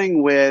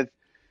opening with,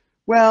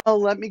 well,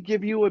 let me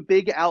give you a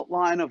big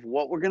outline of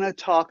what we're going to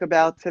talk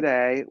about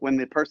today, when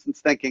the person's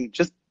thinking,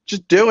 just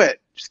do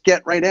it, just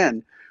get right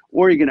in?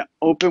 Or you're going to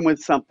open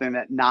with something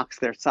that knocks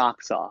their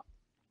socks off.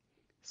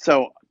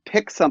 So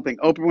pick something,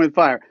 open with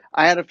fire.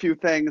 I had a few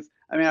things.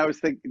 I mean, I was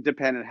thinking,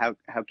 depending how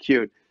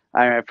cute.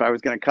 If I was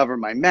going to cover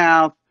my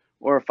mouth,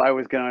 or if I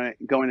was going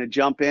to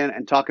jump in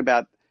and talk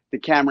about the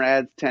camera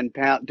adds 10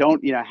 pounds.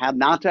 Don't, have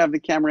not to have the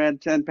camera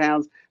add 10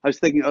 pounds. I was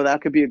thinking, oh,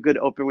 that could be a good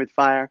open with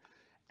fire.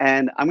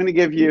 And I'm going to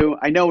give you,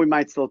 I know we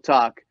might still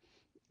talk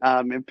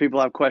if people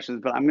have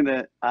questions, but I'm going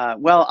to,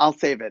 I'll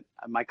save it.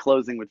 My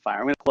closing with fire.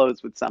 I'm going to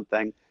close with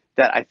something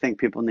that I think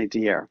people need to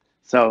hear.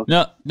 So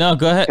no,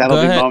 go ahead.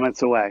 That'll be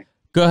moments away.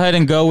 Go ahead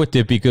and go with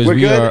it because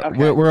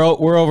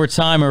we're over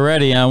time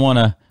already. I want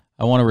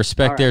to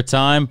respect their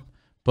time,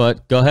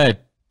 but go ahead,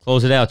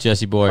 close it out,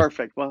 Jesse boy.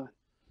 Perfect. Well,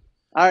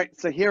 all right.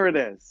 So here it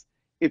is.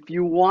 If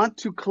you want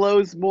to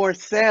close more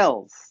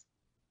sales,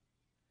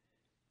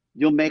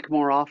 you'll make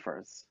more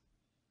offers.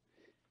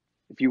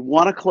 If you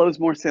want to close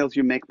more sales,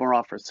 you make more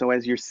offers. So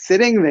as you're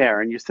sitting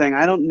there and you're saying,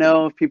 I don't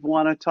know if people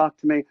want to talk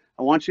to me,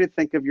 I want you to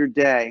think of your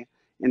day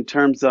in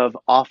terms of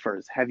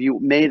offers. Have you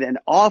made an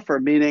offer?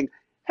 Meaning,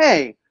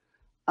 hey,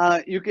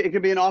 it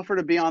could be an offer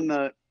to be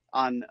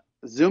on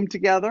Zoom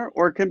together,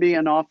 or it can be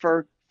an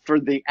offer for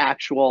the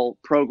actual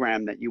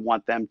program that you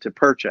want them to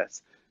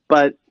purchase.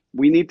 But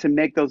we need to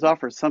make those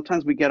offers.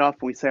 Sometimes we get off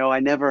and we say, oh,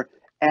 I never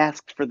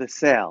asked for the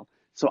sale.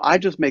 So I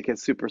just make it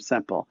super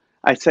simple.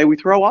 I say we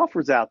throw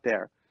offers out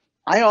there.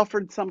 I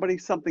offered somebody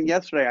something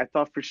yesterday. I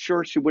thought for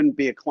sure she wouldn't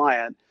be a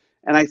client.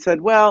 And I said,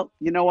 well,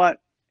 you know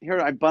what? Here,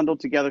 I bundled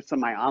together some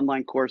of my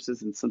online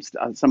courses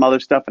and some other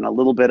stuff and a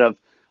little bit of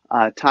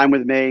time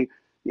with me.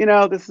 You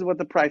know, this is what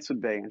the price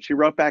would be. And she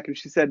wrote back and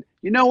she said,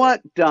 you know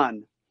what?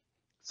 Done.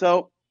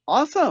 So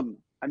awesome.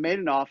 I made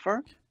an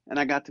offer and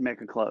I got to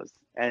make a close.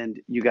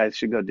 And you guys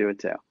should go do it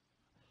too.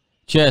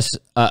 Jess,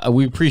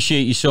 we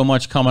appreciate you so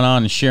much coming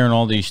on and sharing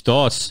all these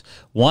thoughts.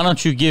 Why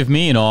don't you give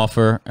me an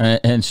offer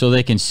and so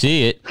they can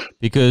see it?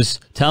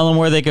 Because tell them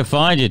where they can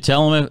find you.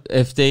 Tell them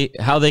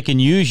how they can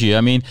use you.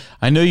 I mean,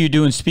 I know you're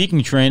doing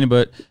speaking training,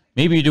 but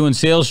maybe you're doing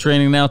sales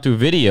training now through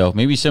video.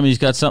 Maybe somebody's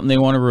got something they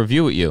want to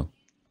review with you.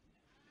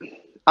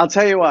 I'll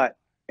tell you what.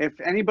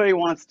 If anybody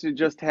wants to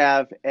just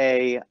have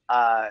a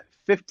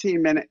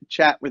 15-minute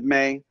chat with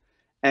me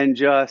and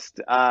just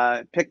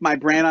pick my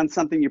brain on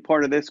something, you're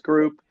part of this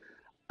group.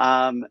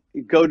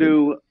 Go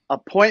to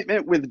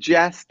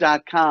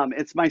appointmentwithjess.com.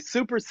 It's my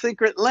super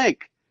secret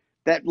link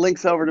that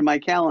links over to my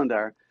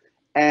calendar.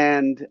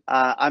 And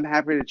I'm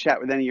happy to chat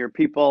with any of your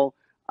people,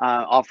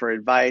 offer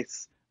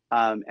advice,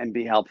 and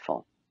be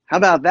helpful. How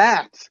about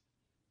that?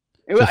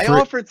 I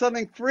offered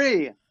something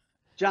free.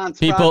 John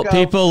Spracco.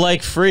 People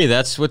like free.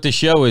 That's what the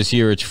show is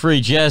here. It's free.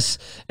 Jess,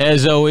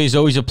 as always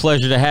a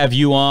pleasure to have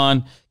you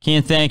on.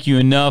 Can't thank you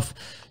enough.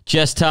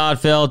 Jess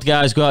Todtfeld,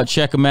 guys, go out and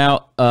check him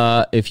out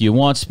if you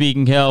want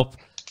speaking help.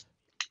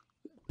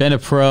 Been a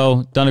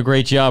pro, done a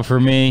great job for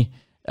me.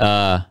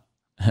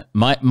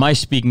 My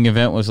speaking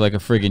event was like a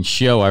friggin'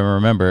 show. I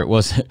remember it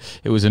was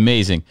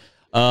amazing.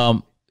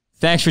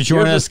 Thanks for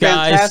joining us,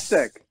 guys.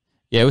 Fantastic.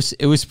 Yeah,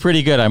 it was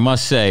pretty good, I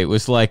must say. It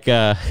was like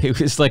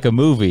a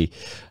movie.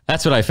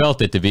 That's what I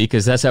felt it to be,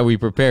 because that's how we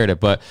prepared it.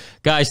 But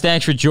guys,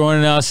 thanks for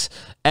joining us.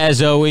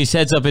 As always,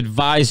 Heads Up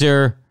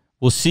Advisor.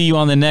 We'll see you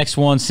on the next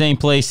one. Same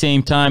place,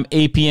 same time,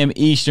 8 p.m.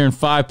 Eastern,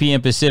 5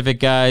 p.m. Pacific,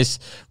 guys.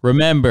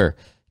 Remember,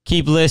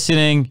 keep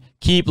listening,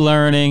 keep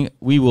learning.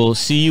 We will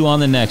see you on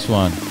the next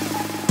one.